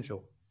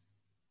substantial.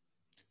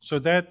 So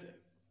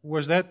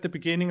was that the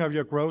beginning of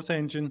your growth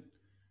engine?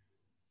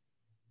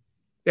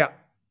 Yeah.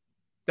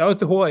 That was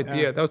the whole idea.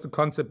 Yeah. That was the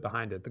concept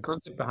behind it. The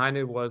concept behind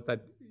it was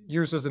that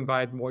users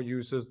invite more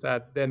users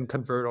that then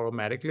convert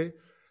automatically.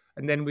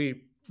 And then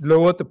we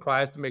lowered the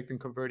price to make them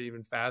convert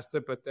even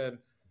faster. But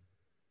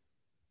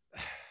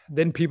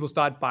then people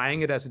start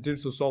buying it as a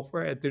digital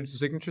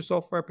signature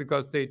software,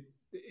 because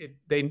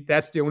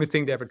that's the only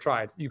thing they ever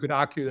tried. You could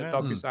argue that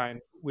DocuSign,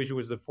 which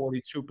was a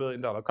 $42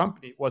 billion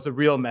company, was a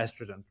real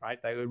mastodon, right?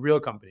 Like a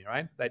real company,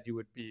 right? That you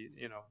would be,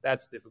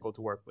 that's difficult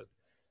to work with.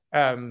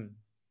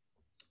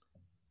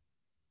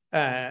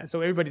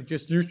 So everybody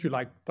just used you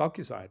like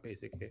DocuSign,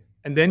 basically.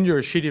 And then you're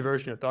a shitty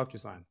version of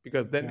DocuSign,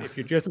 because then if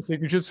you're just a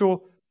signature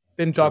tool,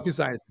 then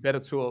DocuSign is the better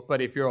tool.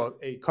 But if you're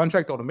a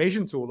contract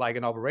automation tool, like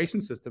an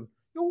operation system,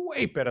 you're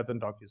way better than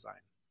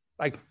DocuSign.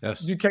 Like,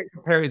 you can't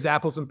compare as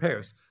apples and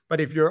pears. But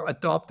if you're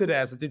adopted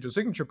as a digital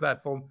signature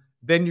platform,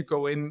 then you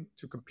go in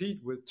to compete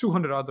with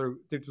 200 other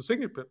digital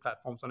signature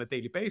platforms on a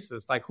daily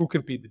basis. Like, who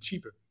can be the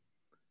cheaper?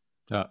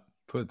 Yeah,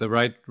 put the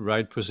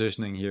right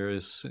positioning here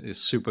is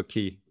super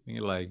key.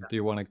 Like, do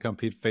you want to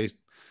compete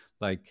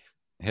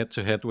head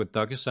to head with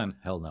DocuSign?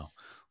 Hell no.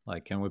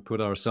 Like, can we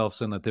put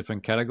ourselves in a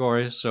different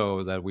category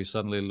so that we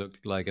suddenly look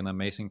like an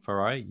amazing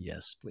Ferrari?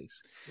 Yes,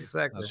 please.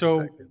 Exactly.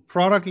 So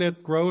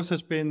product-led growth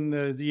has been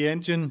the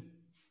engine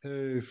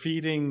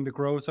feeding the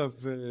growth of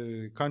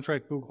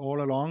Contract Book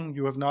all along.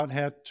 You have not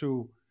had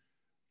to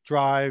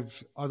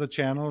drive other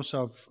channels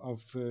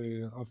of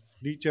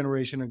lead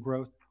generation and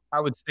growth. I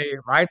would say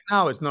right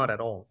now it's not at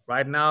all.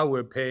 Right now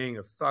we're paying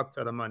a fuck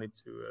ton of money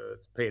to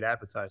paid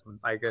advertisement,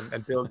 like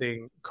and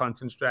building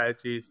content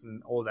strategies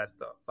and all that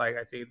stuff. Like,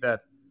 I think that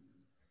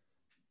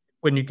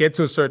when you get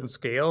to a certain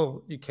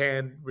scale, you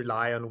can't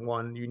rely on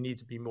one. You need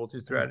to be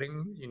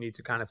multi-threading. You need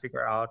to kind of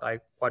figure out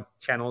like what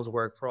channels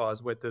work for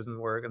us, what doesn't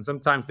work. And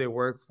sometimes they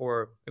work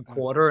for a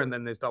quarter and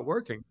then they stop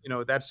working.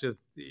 That's just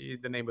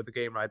the name of the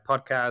game, right?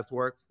 Podcast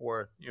worked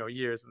for,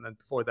 years. And then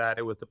before that,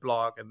 it was the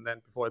blog. And then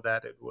before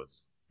that, it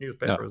was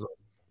newspapers,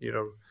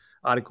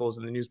 articles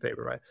in the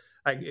newspaper, right?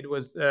 Like, it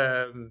was...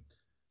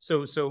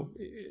 So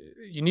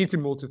you need to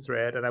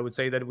multi-thread, and I would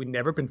say that we've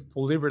never been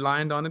fully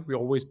reliant on it. We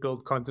always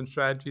build content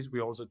strategies.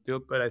 We also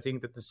do, but I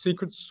think that the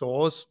secret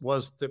sauce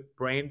was the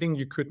branding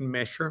you couldn't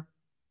measure.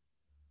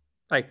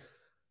 Like,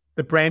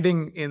 the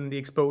branding in the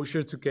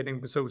exposure to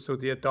getting, so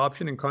the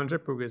adoption in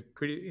Contract Book is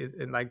pretty,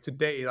 and like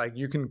today, like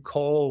you can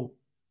call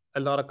a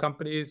lot of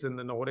companies in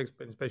the Nordics,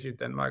 but especially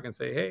Denmark, and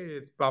say, hey,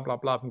 it's blah, blah,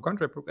 blah from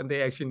Contract Book, and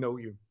they actually know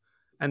you.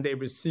 And they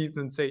received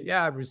and say,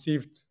 yeah, I've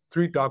received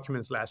 3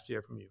 documents last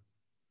year from you.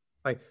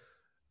 Like,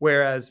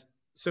 whereas,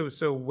 so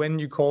when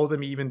you call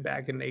them even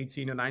back in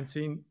 18 or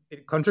 19,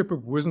 Contract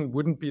Book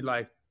wouldn't be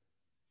like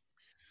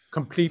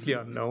completely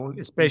unknown,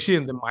 especially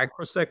in the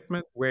micro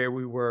segment where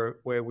we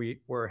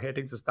were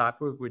heading to start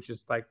with, which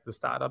is like the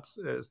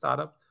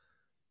startup.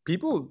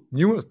 People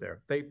knew us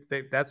there. They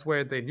that's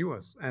where they knew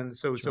us, and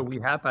so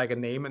we had like a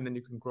name, and then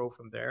you can grow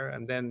from there.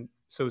 And then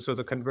so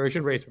the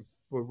conversion rates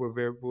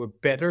were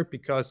better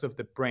because of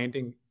the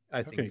branding,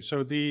 I think. Okay,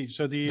 so the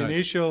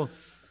nice.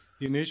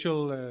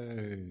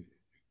 initial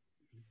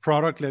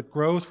product-led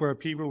growth, where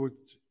people would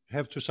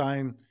have to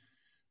sign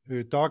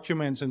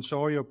documents and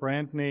saw your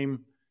brand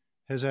name,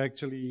 has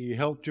actually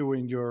helped you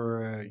in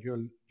your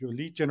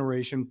lead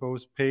generation,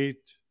 both paid,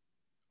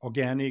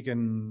 organic,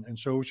 and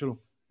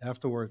social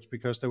afterwards,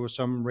 because there was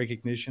some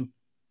recognition.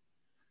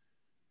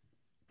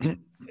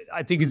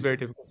 I think it's very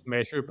difficult to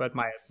measure, but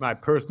my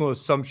personal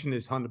assumption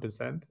is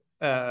 100%.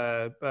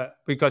 But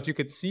because you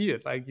could see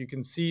it, like you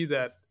can see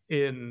that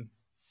in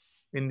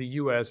the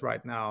US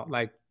right now,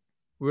 like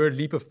we're a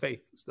leap of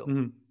faith still.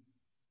 Mm-hmm.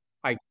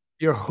 Like,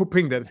 you're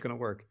hoping that it's gonna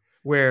work.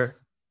 Where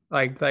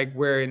like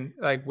we're in,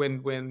 like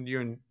when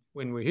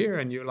we're here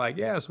and you're like,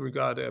 yes, we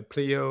got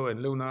Pleo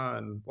and Luna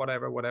and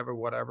whatever,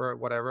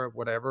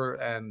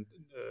 and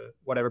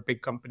whatever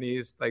big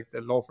companies like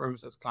the law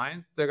firms as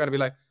clients, they're gonna be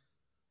like,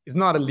 it's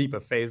not a leap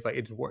of faith, like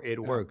it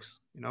works,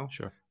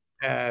 Sure.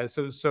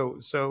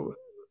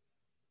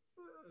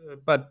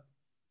 But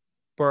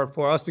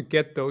for us to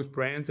get those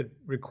brands, it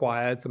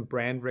required some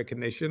brand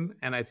recognition.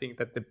 And I think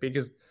that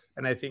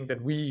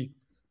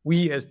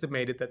we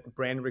estimated that the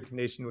brand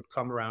recognition would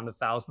come around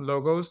 1,000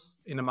 logos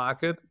in the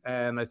market.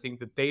 And I think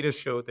the data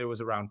showed there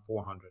was around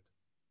 400.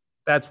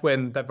 That's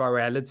when the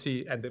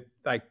virality and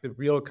the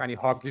real kind of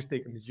hockey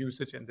stick and the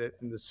usage and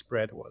the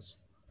spread was.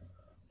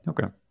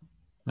 Okay.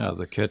 Yeah,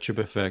 the ketchup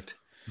effect.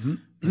 Mm-hmm.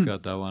 We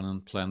got that one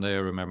on Planday. I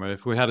remember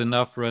if we had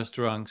enough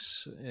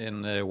restaurants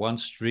in one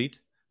street,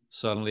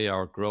 suddenly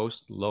our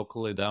growth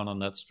locally down on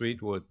that street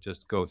would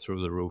just go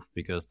through the roof,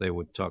 because they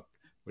would talk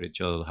with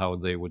each other how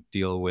they would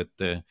deal with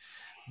the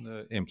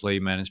employee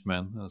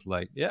management. I was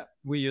like, yeah,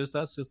 we use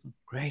that system.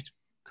 Great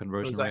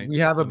conversion rate. We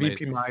have a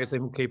VP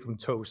marketing who came from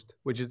Toast,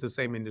 which is the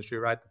same industry,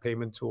 right? The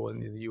payment tool in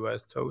the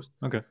US, Toast.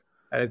 Okay.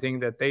 And I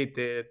think that they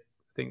did.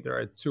 I think there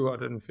are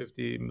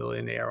 250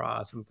 million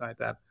ARR, something like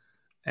that.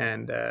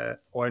 And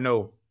or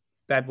no,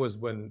 that was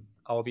when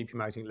our VP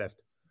marketing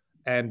left.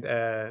 And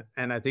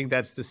I think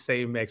that's the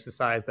same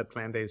exercise that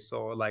Planday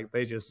saw. Like,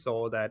 they just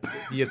saw that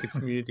via the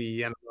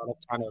community and a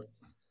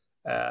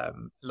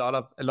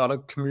lot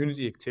of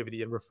community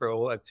activity and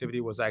referral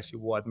activity was actually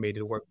what made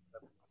it work.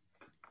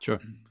 Sure.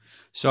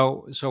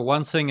 So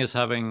one thing is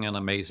having an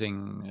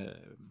amazing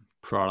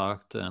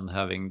product and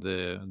having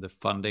the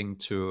funding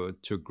to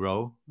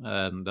grow,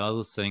 and the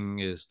other thing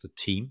is the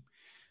team.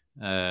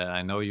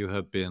 I know you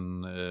have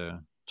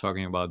been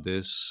talking about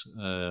this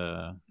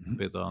a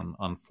bit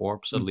on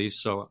Forbes at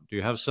least. So do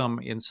you have some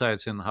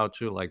insights in how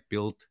to like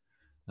build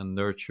and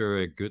nurture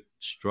a good,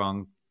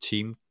 strong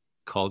team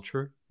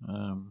culture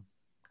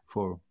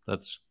for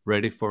that's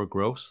ready for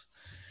growth?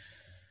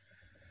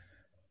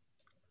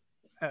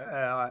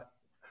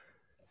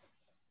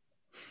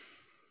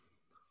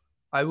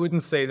 I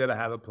wouldn't say that I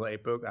have a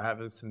playbook. I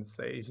have a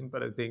sensation,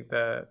 but I think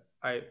that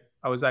I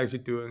was actually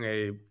doing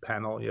a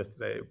panel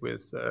yesterday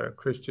with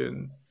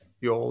Christian,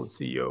 the old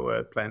CEO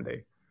at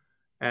Planday,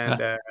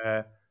 and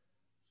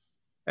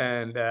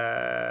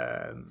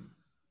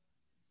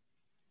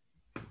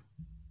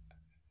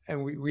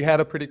and we had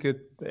a pretty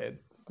good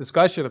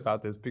discussion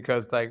about this,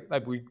 because like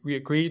we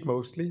agreed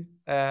mostly,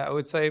 I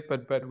would say,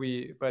 but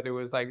it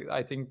was like,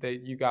 I think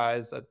that you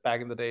guys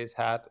back in the days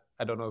had,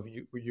 I don't know if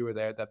you were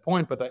there at that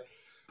point, but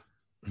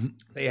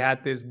they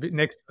had this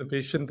next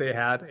division. They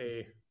had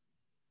I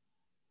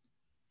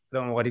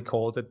don't know what he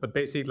called it, but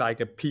basically like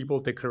a people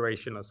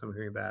declaration or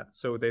something like that.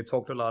 So they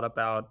talked a lot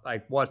about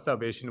like, what's our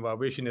vision? Well, our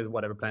vision is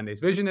whatever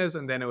Planday's vision is,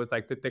 and then it was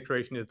like the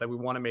declaration is that we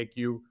want to make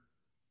you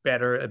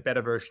a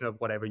better version of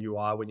whatever you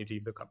are when you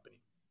leave the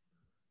company.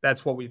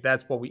 That's what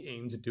we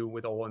aim to do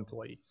with all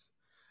employees.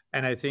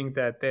 And I think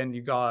that then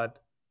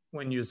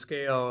when you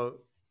scale,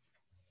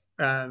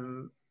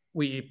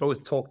 we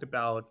both talked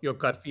about your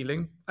gut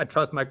feeling. I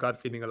trust my gut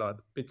feeling a lot,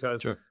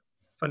 because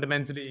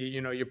fundamentally,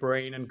 your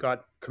brain and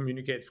gut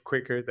communicates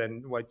quicker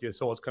than what your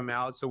thoughts come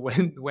out. So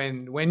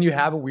when you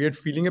have a weird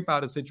feeling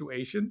about a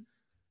situation,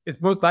 it's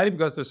most likely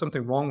because there's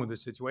something wrong with the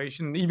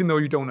situation, even though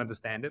you don't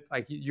understand it.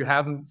 Like, you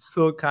haven't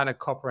still kind of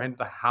comprehended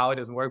how it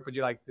doesn't work, but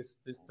you're like,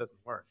 this doesn't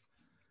work.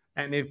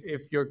 And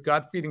if your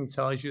gut feeling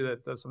tells you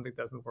that something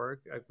doesn't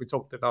work, like we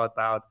talked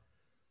about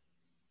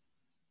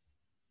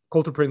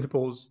culture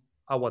principles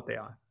are what they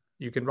are.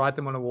 You can write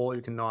them on a wall,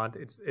 you cannot.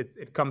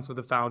 It comes with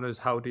the founders.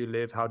 How do you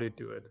live? How do you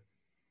do it?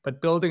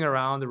 But building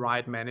around the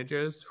right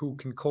managers who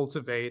can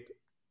cultivate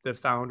the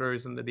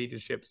founders and the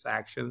leadership's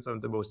actions are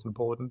the most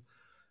important.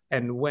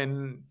 And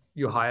when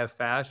you hire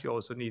fast, you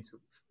also need to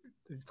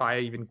fire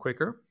even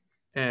quicker,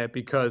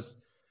 because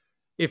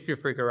if you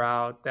figure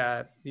out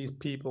that these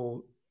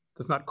people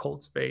does not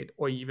cultivate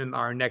or even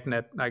are net,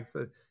 like,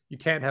 so you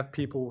can't have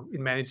people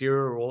in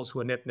managerial roles who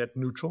are net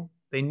neutral.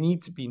 They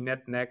need to be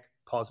net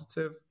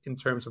positive in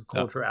terms of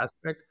culture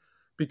aspect,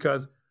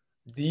 because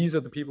these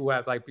are the people who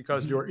have, like,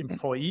 because your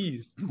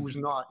employees who's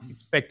not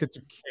expected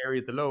to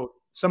carry the load,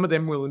 some of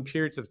them will in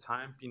periods of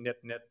time be net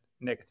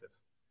negative.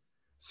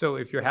 So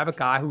if you have a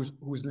guy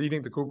who's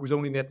leading the group who's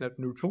only net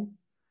neutral,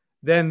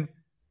 then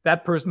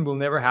that person will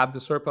never have the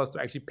surplus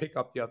to actually pick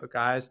up the other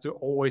guys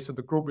so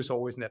the group is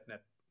always net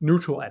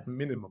neutral at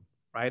minimum,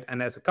 right?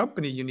 And as a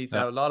company, you need to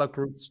have a lot of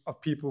groups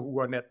of people who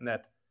are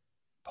net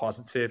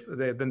positive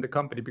than the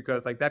company,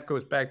 because like that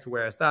goes back to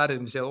where I started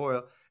in Shell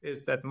Oil,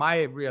 is that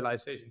my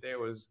realization there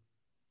was,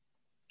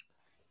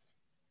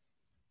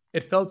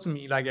 it felt to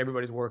me like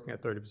everybody's working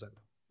at 30%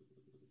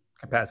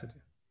 capacity.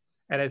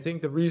 And I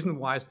think the reason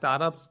why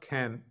startups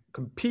can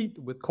compete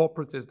with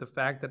corporates is the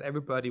fact that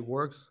everybody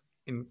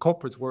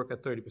corporates work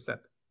at 30%.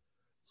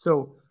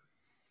 So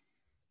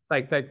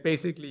like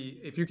basically,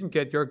 if you can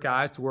get your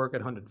guys to work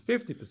at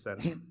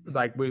 150%,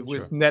 like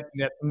with net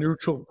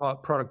neutral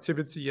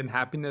productivity and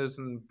happiness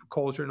and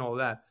culture and all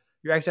that,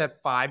 you actually have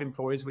 5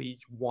 employees for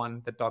each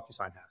one that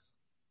DocuSign has,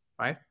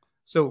 right?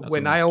 So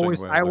when I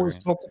always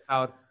talked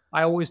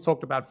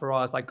about for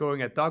us, like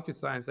going at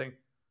DocuSign saying,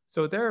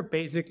 so there are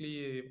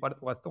basically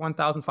what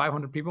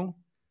 1,500 people.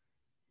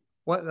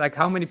 What, like,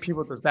 how many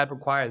people does that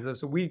require?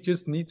 So we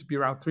just need to be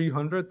around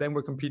 300. Then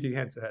we're competing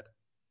head to head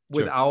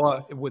with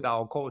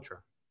our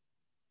culture,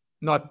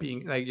 not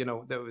being like,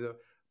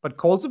 but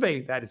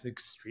cultivating that is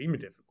extremely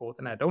difficult.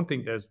 And I don't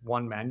think there's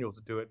one manual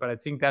to do it. But I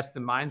think that's the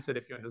mindset.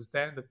 If you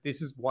understand that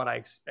this is what I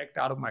expect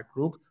out of my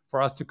group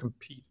for us to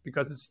compete,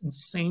 because it's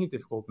insanely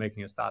difficult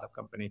making a startup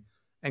company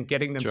and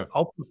getting them to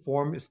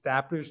outperform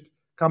established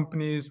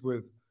companies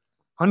with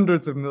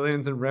hundreds of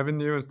millions in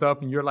revenue and stuff,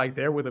 and you're like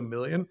there with $1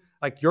 million.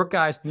 Like, your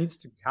guys needs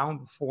to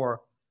count for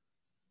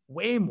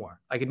way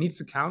more. Like, it needs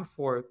to count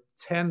for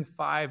 10,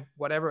 5,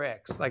 whatever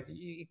X. Like,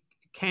 it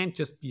can't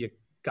just be a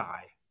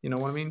guy. You know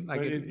what I mean? Like,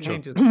 it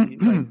can't just be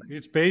like,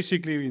 it's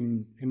basically,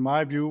 in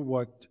my view,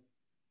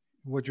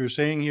 what you're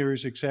saying here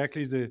is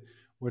exactly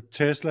what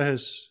Tesla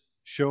has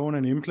shown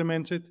and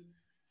implemented,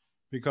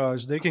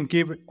 because they can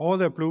give all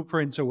their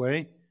blueprints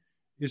away.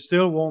 It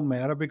still won't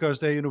matter, because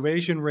their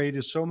innovation rate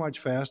is so much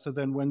faster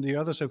than when the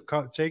others have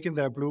taken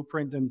their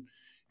blueprint and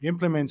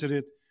implemented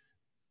it.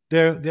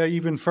 They're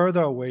even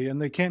further away,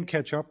 and they can't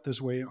catch up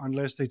this way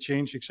unless they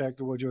change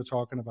exactly what you're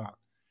talking about.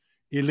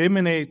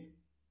 Eliminate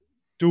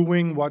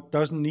doing what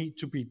doesn't need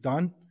to be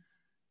done,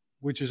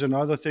 which is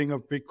another thing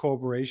of big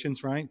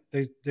corporations, right?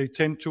 They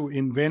tend to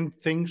invent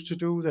things to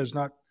do that's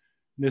not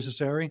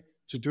necessary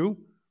to do.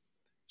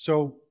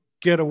 So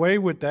get away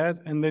with that,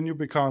 and then you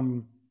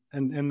become...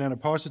 And then a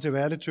positive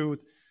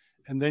attitude,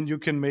 and then you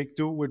can make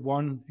do with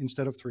 1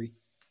 instead of 3.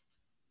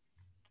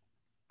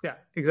 Yeah,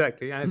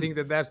 exactly. And I think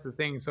that's the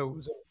thing. So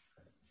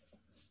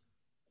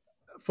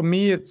for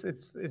me, it's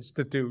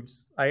the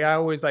dudes. I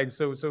always like,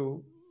 so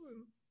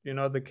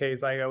the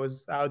case, like I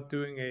was out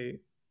doing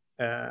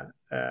a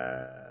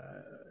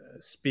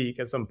speak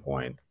at some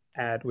point,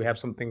 and we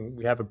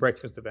have a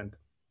breakfast event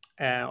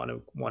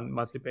on one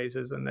monthly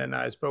basis, and then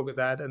I spoke at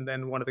that, and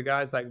then one of the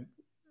guys like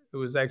It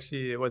was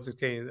actually, what's his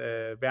name,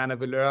 Werner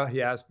Villeur.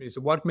 He asked me,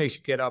 so what makes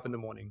you get up in the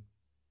morning?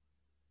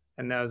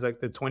 And I was like,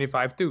 the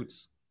 25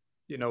 dudes,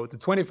 the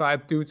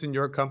 25 dudes in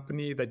your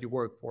company that you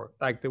work for,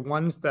 like the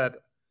ones that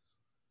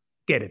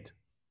get it,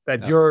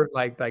 that you're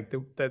like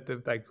who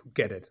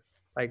get it.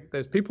 Like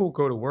there's people who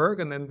go to work,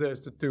 and then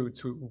there's the dudes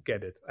who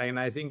get it. And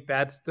I think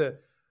that's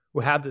who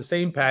have the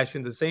same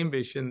passion, the same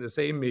vision, the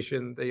same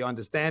mission. They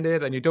understand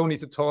it, and you don't need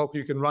to talk.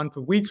 You can run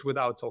for weeks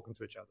without talking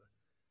to each other,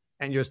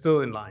 and you're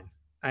still in line.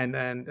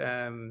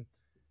 And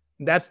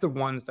that's the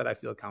ones that I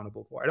feel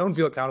accountable for. I don't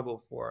feel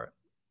accountable for,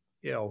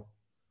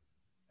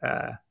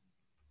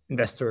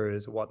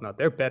 investors or whatnot.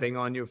 They're betting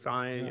on you,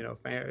 fine. You're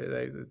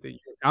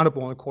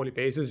accountable on a quarterly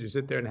basis. You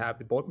sit there and have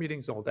the board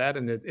meetings and all that,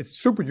 and it's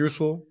super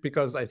useful,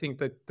 because I think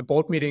that the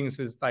board meetings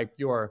is like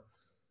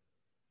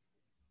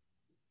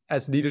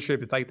as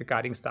leadership, it's like the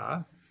guiding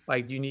star.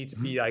 Like you need to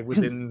be like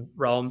within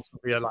realms of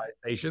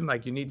realization.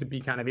 Like you need to be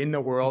kind of in the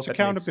world. It's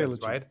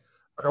accountability, sense, right?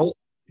 But also,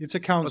 it's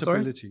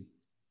accountability.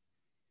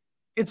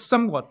 It's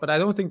somewhat, but I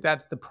don't think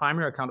that's the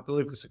primary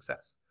accountability for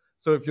success.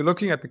 So if you're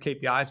looking at the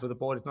KPIs for the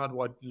board, it's not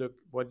what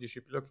you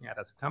should be looking at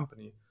as a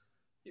company.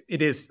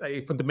 It is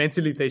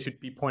fundamentally they should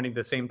be pointing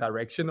the same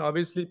direction,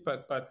 obviously,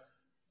 but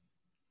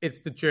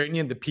it's the journey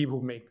and the people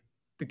who make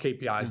the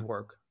KPIs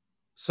work.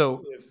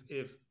 So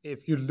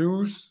if you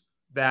lose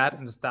that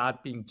and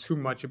start being too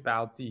much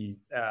about the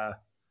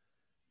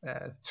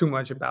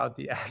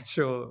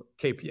actual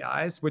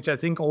KPIs, which I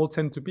think all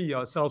tend to be,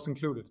 ourselves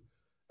included.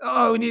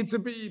 Oh, we need to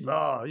be,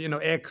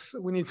 X.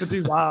 We need to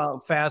do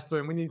faster,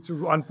 and we need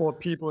to onboard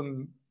people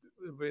in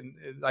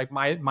like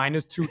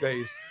 -2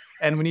 days,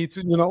 and we need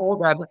to, all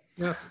that.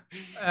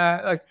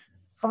 Like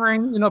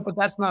fine, but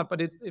that's not.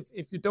 But it's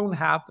if you don't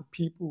have the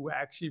people who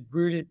actually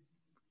really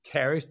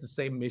carries the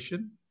same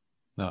mission,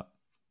 no,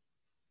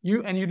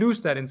 you lose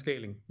that in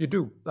scaling. You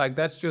do. Like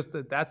that's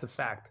a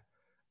fact.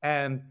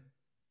 And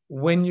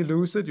when you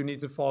lose it, you need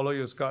to follow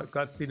your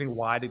gut feeling.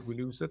 Why did we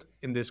lose it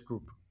in this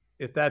group?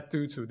 Is that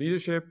due to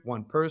leadership,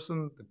 one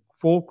person, the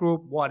full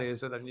group? What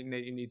is it? And you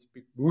need to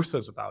be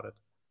ruthless about it.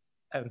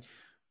 And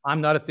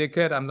I'm not a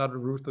dickhead. I'm not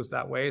ruthless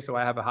that way. So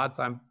I have a hard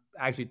time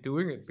actually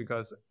doing it,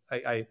 because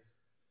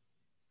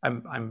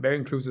I'm very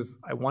inclusive.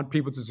 I want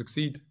people to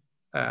succeed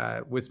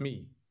with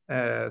me.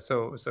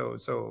 So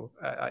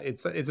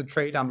it's a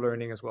trait I'm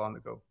learning as well on the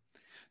go.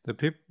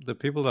 The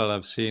people that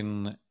I've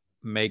seen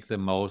make the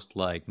most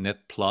like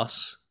net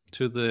plus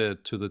to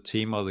the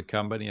team or the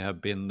company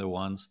have been the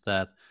ones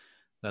that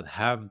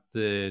have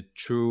the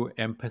true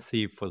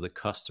empathy for the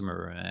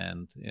customer,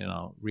 and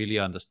really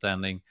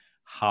understanding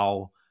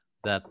how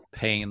that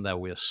pain that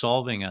we're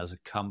solving as a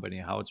company,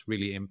 how it's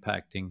really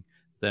impacting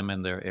them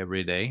in their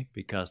everyday,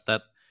 because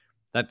that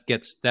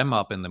gets them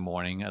up in the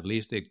morning. At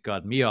least it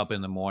got me up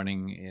in the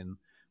morning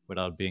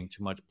without being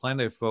too much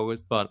Planday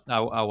focused. But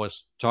I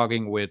was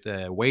talking with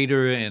a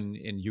waiter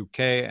in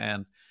UK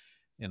and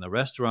in a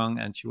restaurant,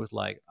 and she was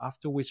like,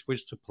 after we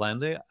switched to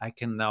Planday, I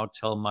can now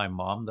tell my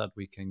mom that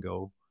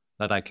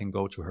I can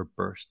go to her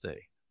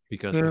birthday,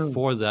 because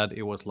before that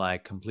it was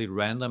like complete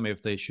random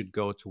if they should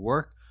go to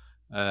work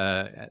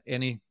at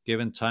any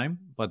given time.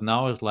 But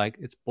now it's like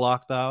it's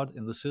blocked out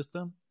in the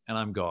system, and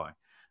I'm going.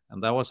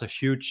 And that was a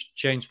huge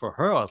change for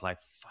her. I was like,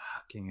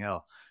 fucking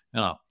hell,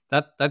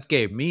 that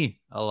gave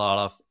me a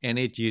lot of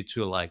energy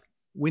to like,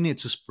 we need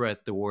to spread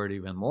the word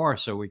even more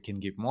so we can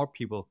give more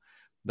people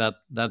that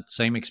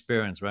same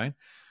experience, right?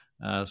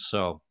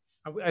 So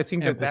I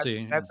think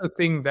that's a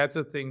thing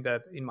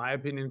that, in my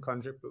opinion,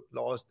 contribute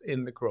lost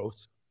in the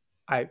growth.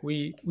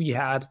 We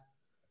had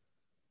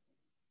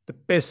the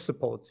best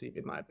support team,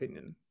 in my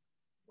opinion,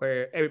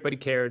 where everybody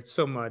cared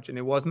so much, and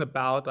it wasn't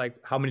about like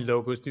how many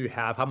logos do you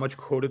have, how much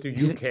quota do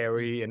you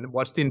carry, and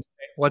what's the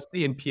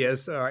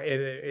NPS or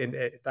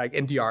like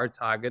NDR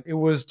target. It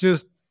was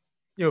just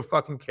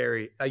fucking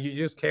carry. Like you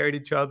just carried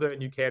each other,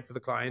 and you cared for the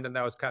client, and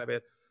that was kind of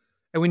it.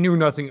 And we knew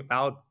nothing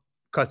about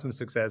customer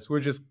success.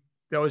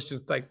 That was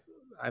just like,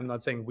 I'm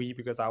not saying we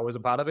because I was a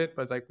part of it,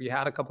 but it's like we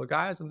had a couple of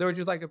guys, and they were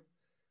just like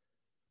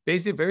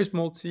basically a very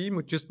small team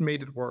who just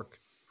made it work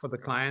for the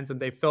clients, and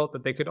they felt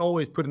that they could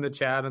always put in the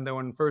chat, and they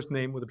were in first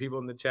name with the people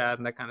in the chat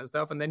and that kind of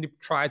stuff. And then you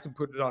try to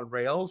put it on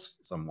rails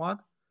somewhat,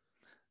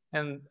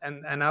 and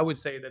I would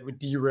say that we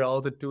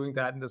derailed it doing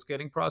that in the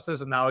scaling process,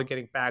 and now we're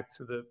getting back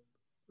to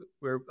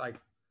we're like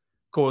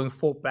going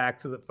full back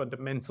to the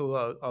fundamental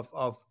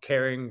of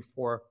caring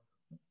for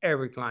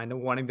every client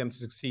and wanting them to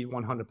succeed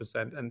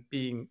 100%, and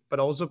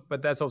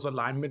but that's also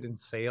alignment in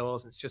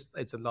sales.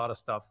 It's a lot of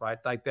stuff, right?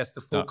 Like that's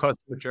the full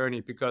customer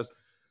journey, because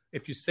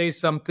if you say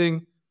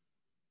something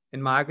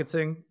in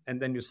marketing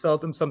and then you sell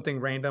them something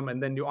random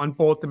and then you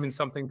onboard them in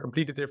something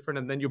completely different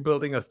and then you're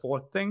building a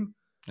fourth thing,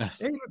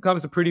 it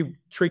becomes a pretty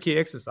tricky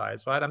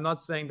exercise, right? I'm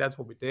not saying that's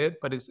what we did,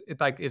 but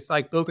it's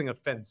like building a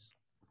fence.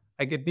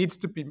 Like it needs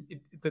to be,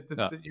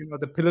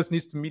 the pillars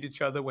needs to meet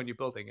each other when you're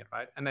building it,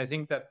 right? And I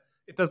think that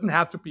it doesn't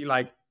have to be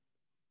like,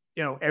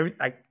 every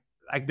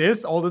like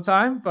this all the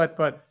time,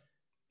 but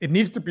it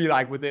needs to be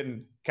like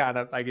within kind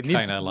of like it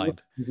needs to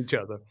meet each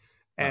other,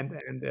 and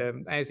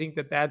I think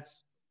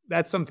that's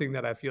that's something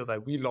that I feel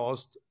that we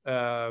lost,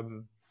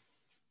 and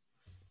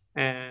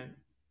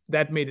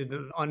that made it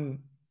an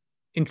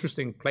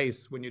uninteresting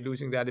place. When you're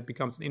losing that, it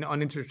becomes an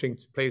uninteresting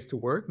place to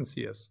work in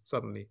CS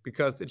suddenly,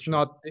 because it's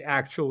not the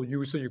actual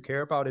user you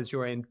care about; it's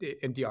your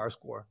NDR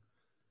score.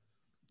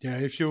 Yeah,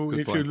 if you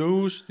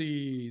lose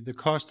the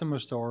customer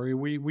story,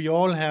 we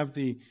all have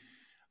the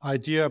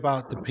idea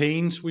about the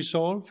pains we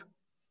solve,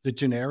 the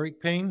generic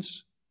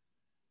pains,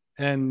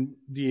 and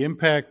the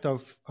impact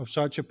of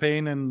such a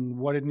pain and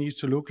what it needs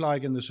to look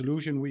like and the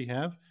solution we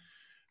have.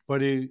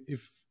 But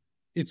if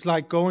it's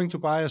like going to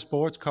buy a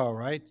sports car,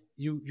 right?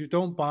 You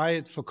don't buy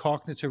it for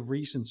cognitive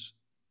reasons.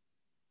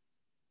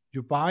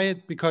 You buy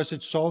it because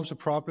it solves a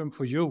problem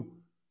for you.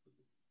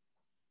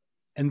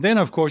 And then,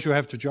 of course, you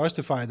have to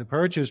justify the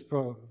purchase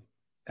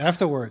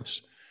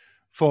afterwards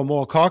for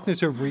more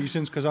cognitive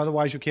reasons, because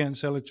otherwise you can't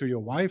sell it to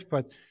your wife.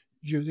 But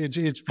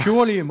it's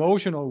purely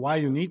emotional why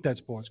you need that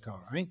sports car,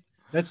 right?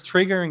 That's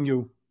triggering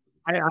you.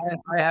 I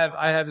have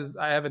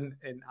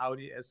an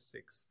Audi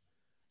S6,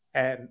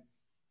 and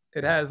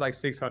it has like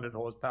 600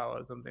 horsepower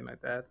or something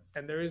like that.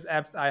 And there is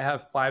I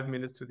have 5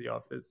 minutes to the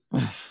office.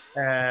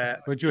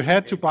 But you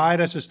had to buy it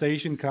as a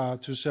station car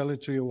to sell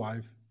it to your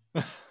wife.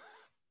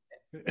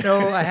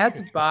 No, I had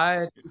to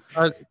buy it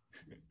because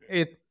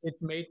it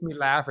made me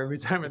laugh every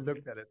time I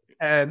looked at it.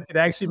 And it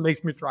actually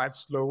makes me drive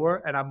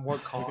slower and I'm more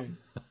calm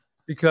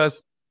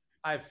because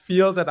I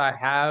feel that I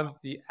have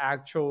the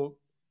actual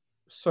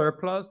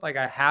surplus, like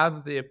I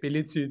have the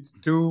ability to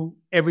do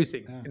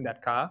everything in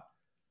that car.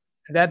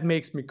 And that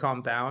makes me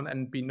calm down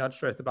and be not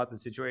stressed about the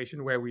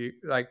situation where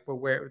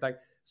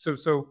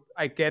so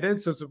I get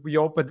it. So we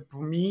all, but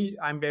for me,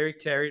 I'm very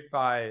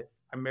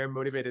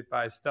motivated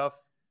by stuff,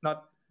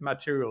 not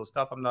material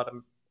stuff. I'm not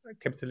a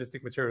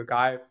capitalistic material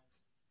guy,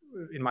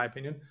 in my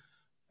opinion.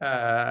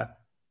 I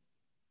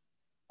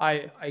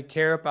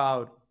care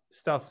about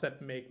stuff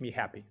that make me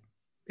happy.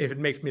 If it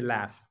makes me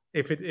laugh,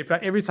 if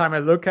every time I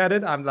look at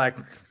it, I'm like,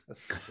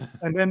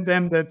 and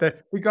then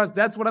because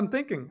that's what I'm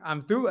thinking.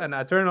 And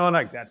I turn on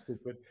like, that's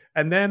stupid,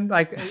 and then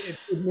like it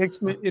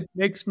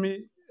makes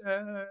me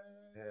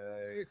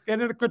get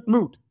in a good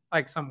mood,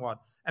 like somewhat.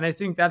 And I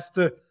think that's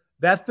the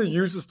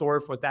user story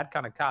for that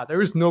kind of car.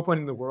 There is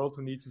nobody in the world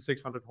who needs a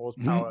 600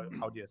 horsepower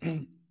Audi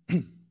S6.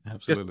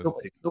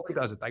 Absolutely, nobody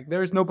does it. Like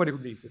there is nobody who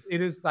needs it.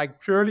 It is like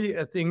purely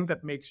a thing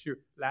that makes you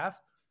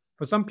laugh.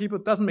 For some people,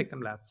 it doesn't make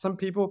them laugh. Some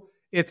people,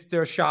 it's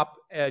their sharp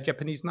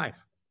Japanese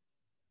knife.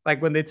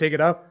 Like when they take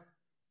it up,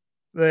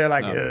 they're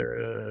like,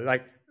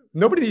 like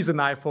nobody needs a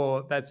knife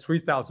that's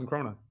 3,000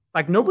 kroner.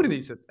 Like nobody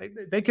needs it.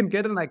 They can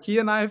get an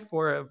IKEA knife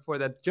for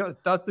that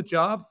does the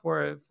job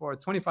for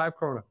 25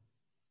 kroner.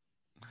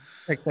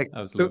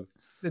 So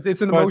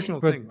it's an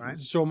emotional thing, right?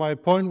 So my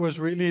point was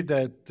really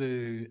that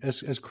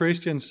as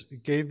Christians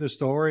gave the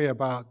story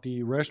about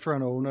the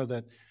restaurant owner,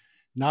 that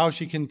now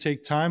she can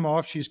take time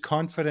off. She's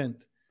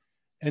confident.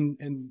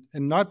 And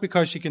not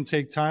because she can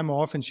take time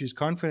off and she's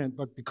confident,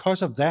 but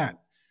because of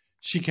that,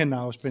 she can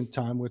now spend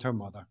time with her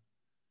mother.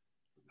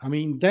 I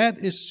mean,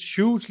 that is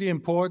hugely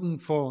important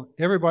for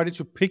everybody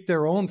to pick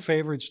their own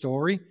favorite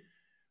story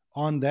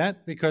on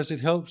that, because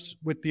it helps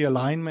with the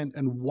alignment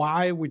and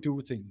why we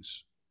do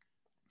things.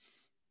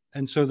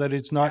 And so that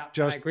it's not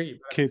just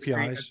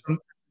KPIs.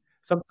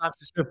 Sometimes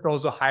it's just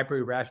also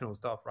hyper-irrational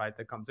stuff, right,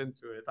 that comes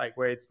into it. Like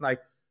where it's like,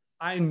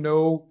 I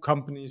know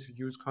companies who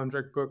use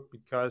Contract Book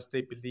because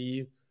they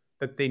believe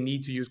that they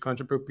need to use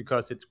Contract Book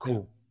because it's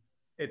cool.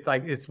 Yeah. It's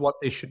like, it's what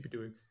they should be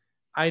doing.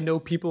 I know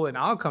people in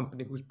our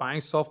company who's buying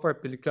software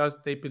because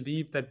they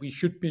believe that we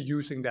should be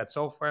using that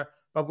software,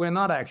 but we're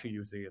not actually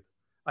using it.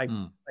 Like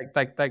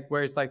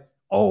where it's like,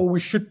 oh, we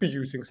should be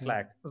using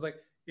Slack. It's like,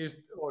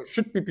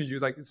 should we be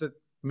using, like, is it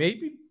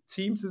maybe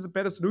Teams is a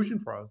better solution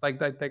for us.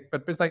 But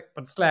it's like,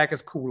 but Slack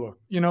is cooler.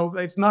 You know,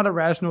 it's not a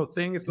rational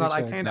thing. It's not,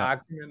 exactly. I can't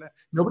argue.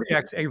 Nobody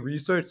actually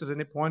researched at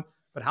any point.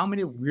 But how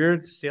many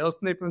weird sales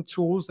enablement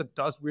tools that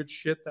does weird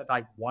shit that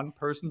like one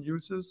person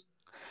uses?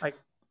 Like,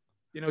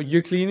 you know,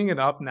 you're cleaning it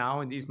up now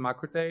in these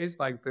macro days,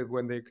 like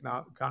when the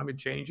economy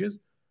changes.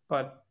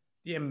 But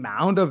the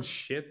amount of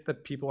shit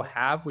that people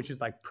have, which is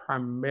like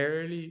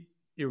primarily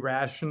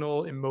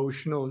irrational,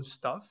 emotional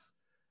stuff.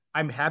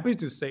 I'm happy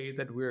to say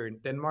that we're in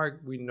Denmark.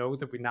 We know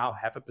that we now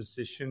have a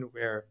position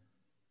where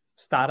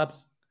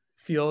startups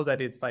feel that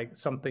it's like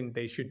something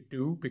they should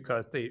do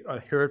because they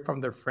heard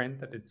from their friend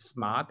that it's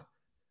smart.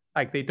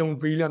 Like they don't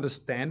really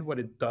understand what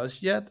it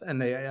does yet,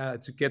 and they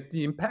to get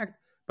the impact,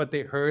 but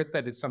they heard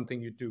that it's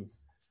something you do.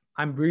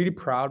 I'm really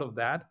proud of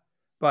that.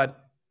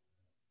 But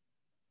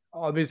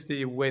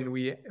obviously, when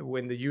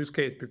the use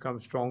case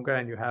becomes stronger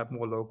and you have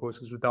more logos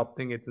who's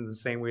adopting it in the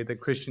same way that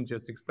Christian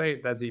just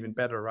explained, that's even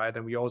better, right?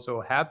 And we also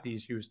have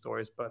these use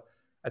stories. But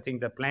I think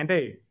that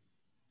Planday,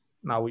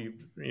 now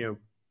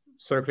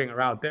circling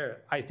around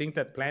there, I think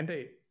that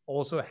Planday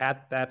also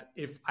had that.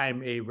 If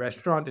I'm a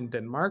restaurant in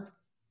Denmark,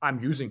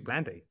 I'm using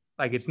Planday.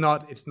 Like it's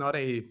not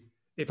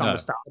if I'm a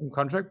starting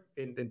contract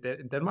in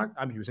Denmark,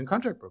 I'm using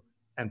Contract Book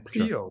and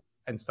Pleo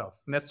and stuff.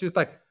 And that's just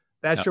like,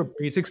 That's your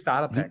basic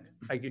starter pack.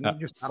 Like you need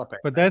your starter pack.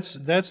 But that's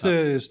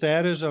the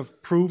status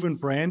of proven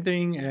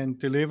branding and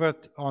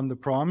delivered on the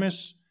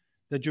promise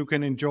that you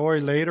can enjoy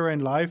later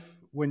in life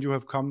when you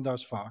have come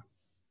thus far.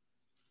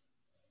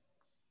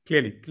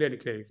 Clearly.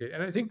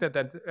 And I think that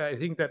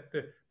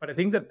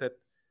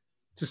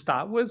to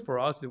start with, for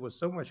us, it was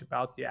so much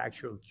about the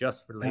actual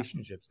just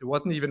relationships. It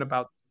wasn't even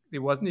about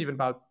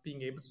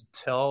being able to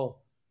tell,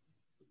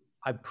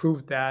 I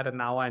proved that, and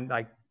now I'm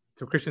like,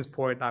 to Christian's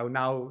point,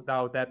 now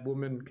that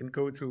woman can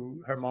go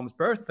to her mom's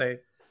birthday.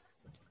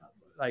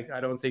 Like, I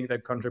don't think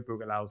that contract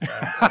book allows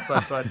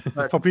that.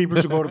 but for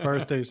people to go to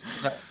birthdays.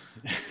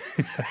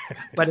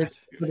 but it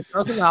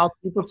does allow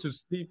people to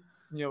sleep,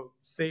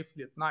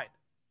 safely at night,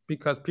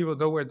 because people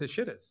know where the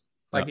shit is.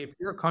 Like, if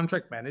you're a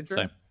contract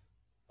manager,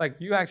 like,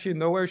 you actually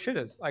know where shit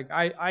is. Like,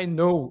 I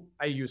know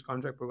I use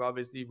contract book.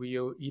 Obviously, we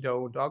eat our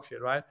own dog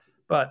shit, right?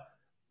 But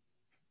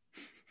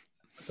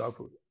dog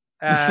food.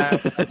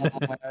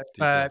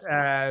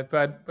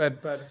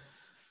 But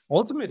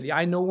ultimately,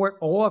 I know where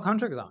all our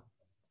contracts are.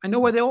 I know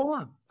where they all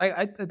are.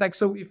 I like,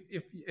 so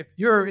if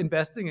you're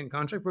investing in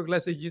contract book,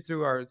 let's say you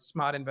two are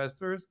smart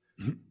investors,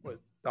 or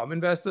dumb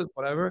investors,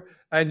 whatever,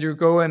 and you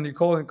go and you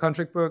call in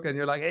contract book and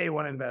you're like, hey,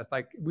 want to invest?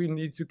 Like, we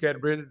need to get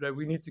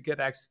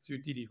access to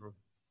DD room.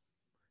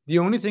 The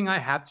only thing I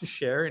have to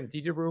share in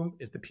DD room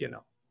is the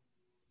P&L.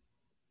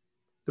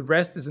 The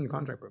rest is in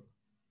contract book,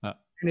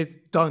 and it's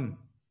done.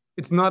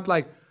 It's not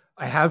like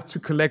I have to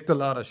collect a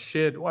lot of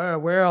shit.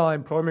 Where are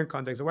employment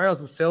contracts? Where are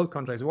the sales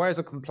contracts? Where is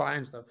the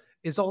compliance stuff?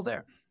 It's all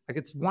there. Like,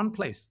 it's one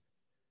place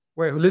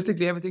where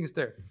holistically everything is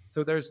there.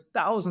 So there's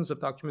thousands of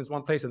documents in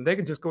one place, and they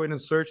can just go in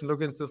and search and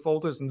look into the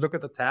folders and look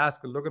at the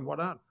task and look at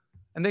whatnot.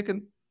 And they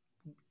can,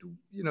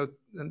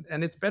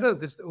 and it's better.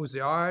 This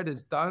OCR,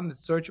 it's done,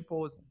 it's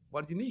searchable, it's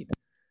what you need.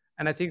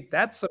 And I think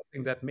that's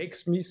something that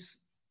makes me,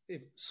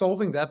 if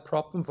solving that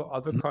problem for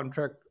other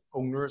contract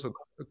owners or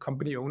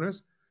company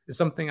owners is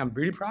something I'm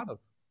really proud of.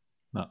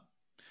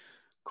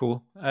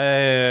 Cool.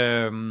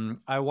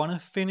 I want to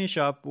finish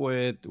up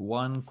with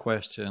one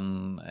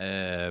question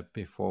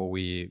before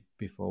we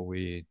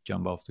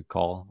jump off the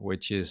call,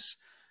 which is,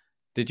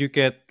 did you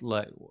get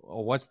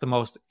or what's the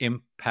most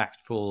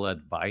impactful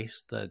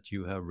advice that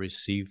you have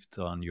received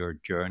on your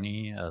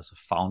journey as a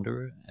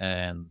founder,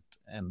 and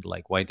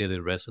like, why did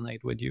it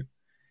resonate with you?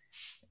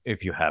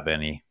 If you have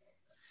any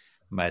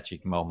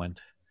magic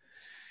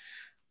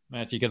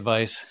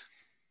advice.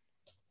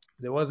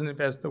 There was an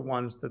investor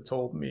once that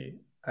told me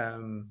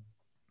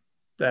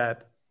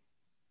that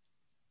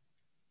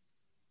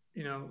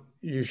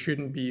you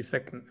shouldn't be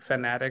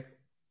fanatic.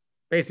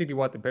 Basically,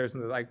 what the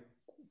person, like,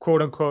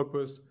 quote unquote,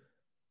 was,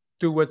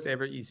 do what's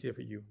ever easier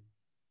for you.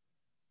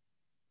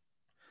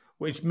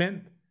 Which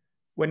meant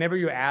whenever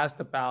you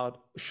asked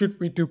about, should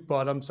we do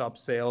bottoms up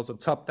sales or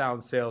top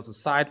down sales or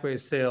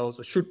sideways sales,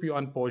 or should we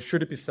onboard,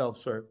 should it be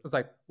self-serve? It's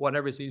like,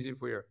 whatever is easy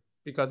for you.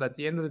 Because at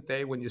the end of the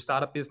day, when you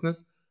start a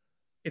business,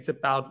 it's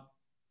about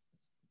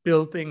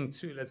building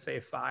to, let's say,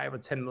 5 or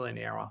 10 million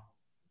ARR.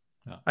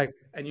 Like,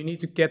 and you need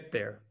to get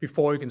there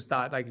before you can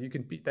start. Like, you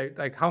can be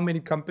like how many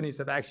companies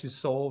have actually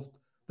solved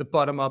the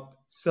bottom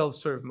up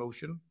self-serve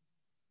motion?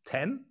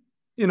 10.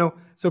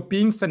 So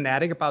being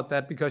fanatic about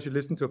that because you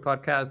listen to a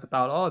podcast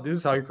about, this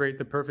is how you create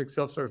the perfect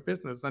self-serve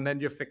business, and then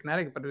you're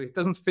fanatic, but it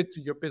doesn't fit to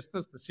your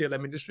business, the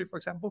CLM industry, for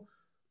example.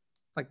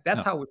 Like,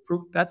 that's how we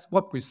proved. That's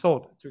what we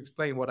thought, to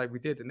explain what we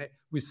did, and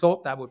we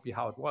thought that would be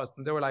how it was.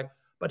 And they were like,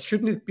 but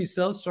shouldn't it be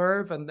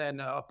self-serve and then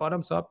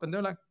bottoms up? And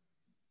they're like,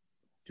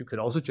 you could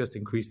also just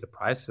increase the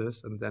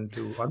prices and then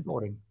do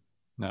onboarding.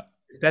 No,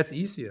 if that's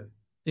easier,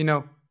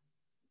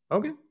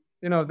 okay,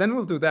 then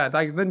we'll do that.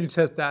 Like, then you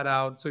test that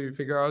out. So you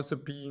figure out, so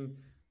being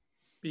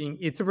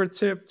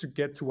iterative to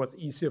get to what's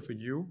easier for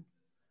you.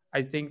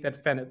 I think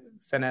that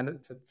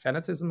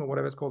fanatism, or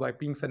whatever it's called, like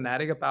being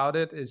fanatic about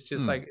it, is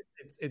just like,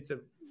 it's a,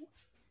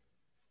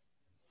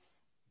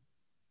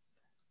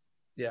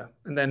 yeah.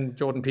 And then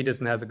Jordan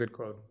Peterson has a good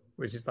quote,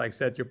 which is like,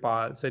 set your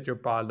bar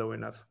low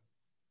enough.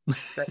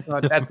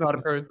 That's not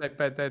a perfect,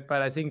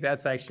 but I think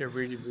that's actually a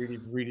really, really,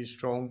 really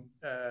strong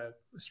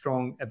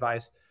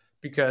advice,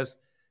 because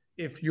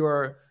if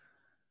your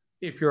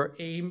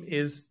aim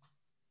is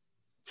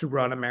to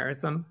run a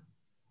marathon,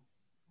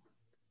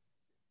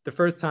 the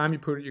first time you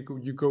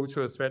go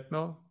to a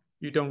treadmill,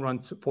 you don't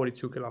run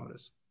 42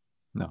 kilometers.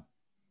 No,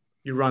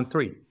 you run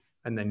 3,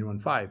 and then you run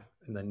 5,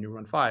 and then you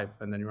run 5,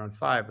 and then you run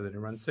 5, and then you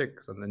run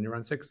 6, and then you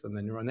run 6, and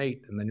then you run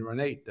 8, and then you run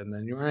 8, and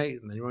then you run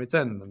 8, and then you run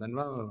 10, and then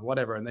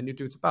whatever, and then you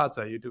do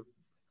Tabata, you do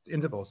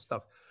interval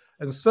stuff,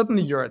 and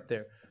suddenly you're at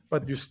there.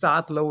 But you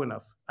start low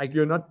enough, like,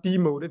 you're not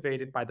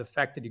demotivated by the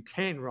fact that you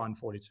can't run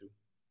 42.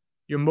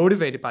 You're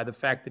motivated by the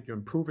fact that you're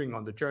improving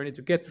on the journey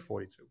to get to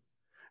 42.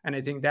 And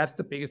I think that's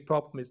the biggest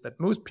problem, is that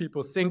most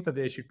people think that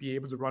they should be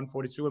able to run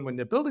 42, and when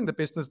they're building the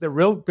business,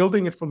 they're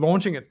building it for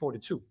launching at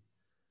 42.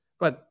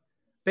 But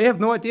they have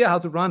no idea how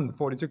to run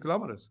 42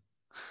 kilometers.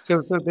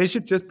 So they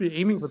should just be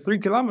aiming for 3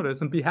 kilometers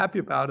and be happy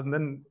about it, and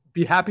then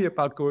be happy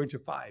about going to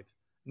 5,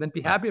 and then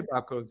be happy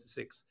about going to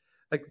 6.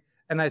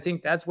 And I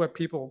think that's where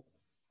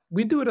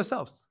we do it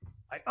ourselves.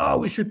 Like, oh,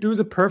 we should do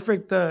the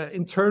perfect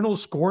internal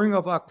scoring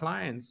of our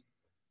clients.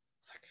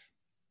 It's like,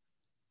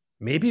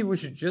 maybe we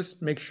should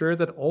just make sure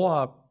that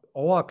all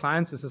our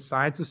clients is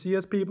assigned to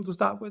CS people to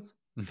start with.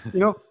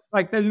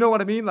 Like, you know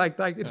what I mean? Like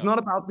it's not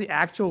about the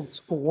actual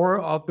score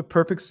of the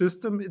perfect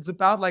system. It's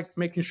about like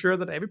making sure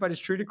that everybody's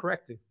treated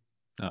correctly.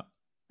 Yeah.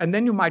 And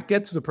then you might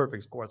get to the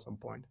perfect score at some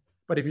point.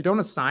 But if you don't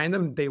assign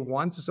them day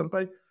one to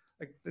somebody,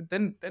 like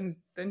then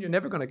you're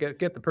never going to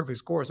get the perfect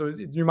score. So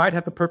you might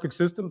have the perfect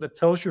system that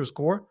tells you a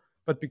score,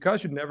 but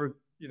because you never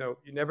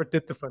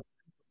did the fun,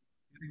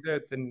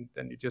 then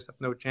you just have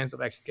no chance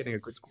of actually getting a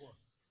good score.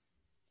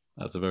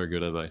 That's a very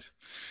good advice.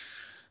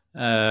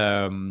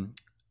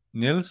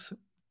 Niels,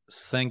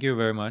 thank you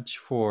very much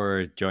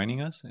for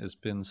joining us. It's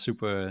been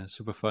super,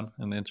 super fun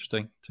and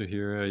interesting to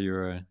hear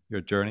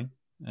your journey.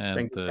 And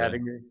thanks for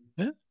having me.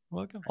 Yeah,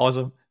 welcome.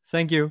 Awesome.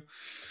 Thank you.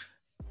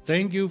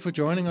 Thank you for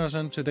joining us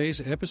on today's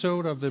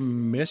episode of the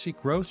Messy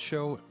Growth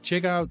Show.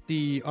 Check out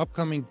the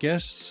upcoming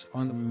guests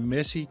on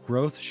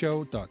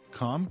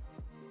messygrowthshow.com.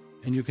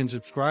 And you can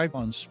subscribe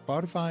on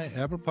Spotify,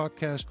 Apple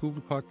Podcasts,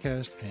 Google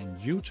Podcasts, and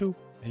YouTube.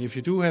 And if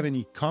you do have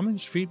any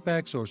comments,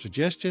 feedbacks, or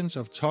suggestions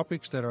of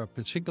topics that are of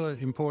particular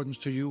importance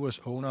to you as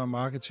owner or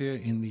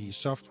marketer in the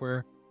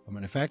software or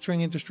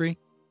manufacturing industry,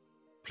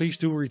 please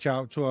do reach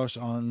out to us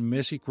on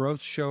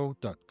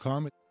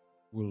messygrowthshow.com.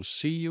 We'll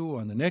see you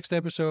on the next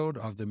episode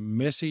of the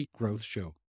Messy Growth Show.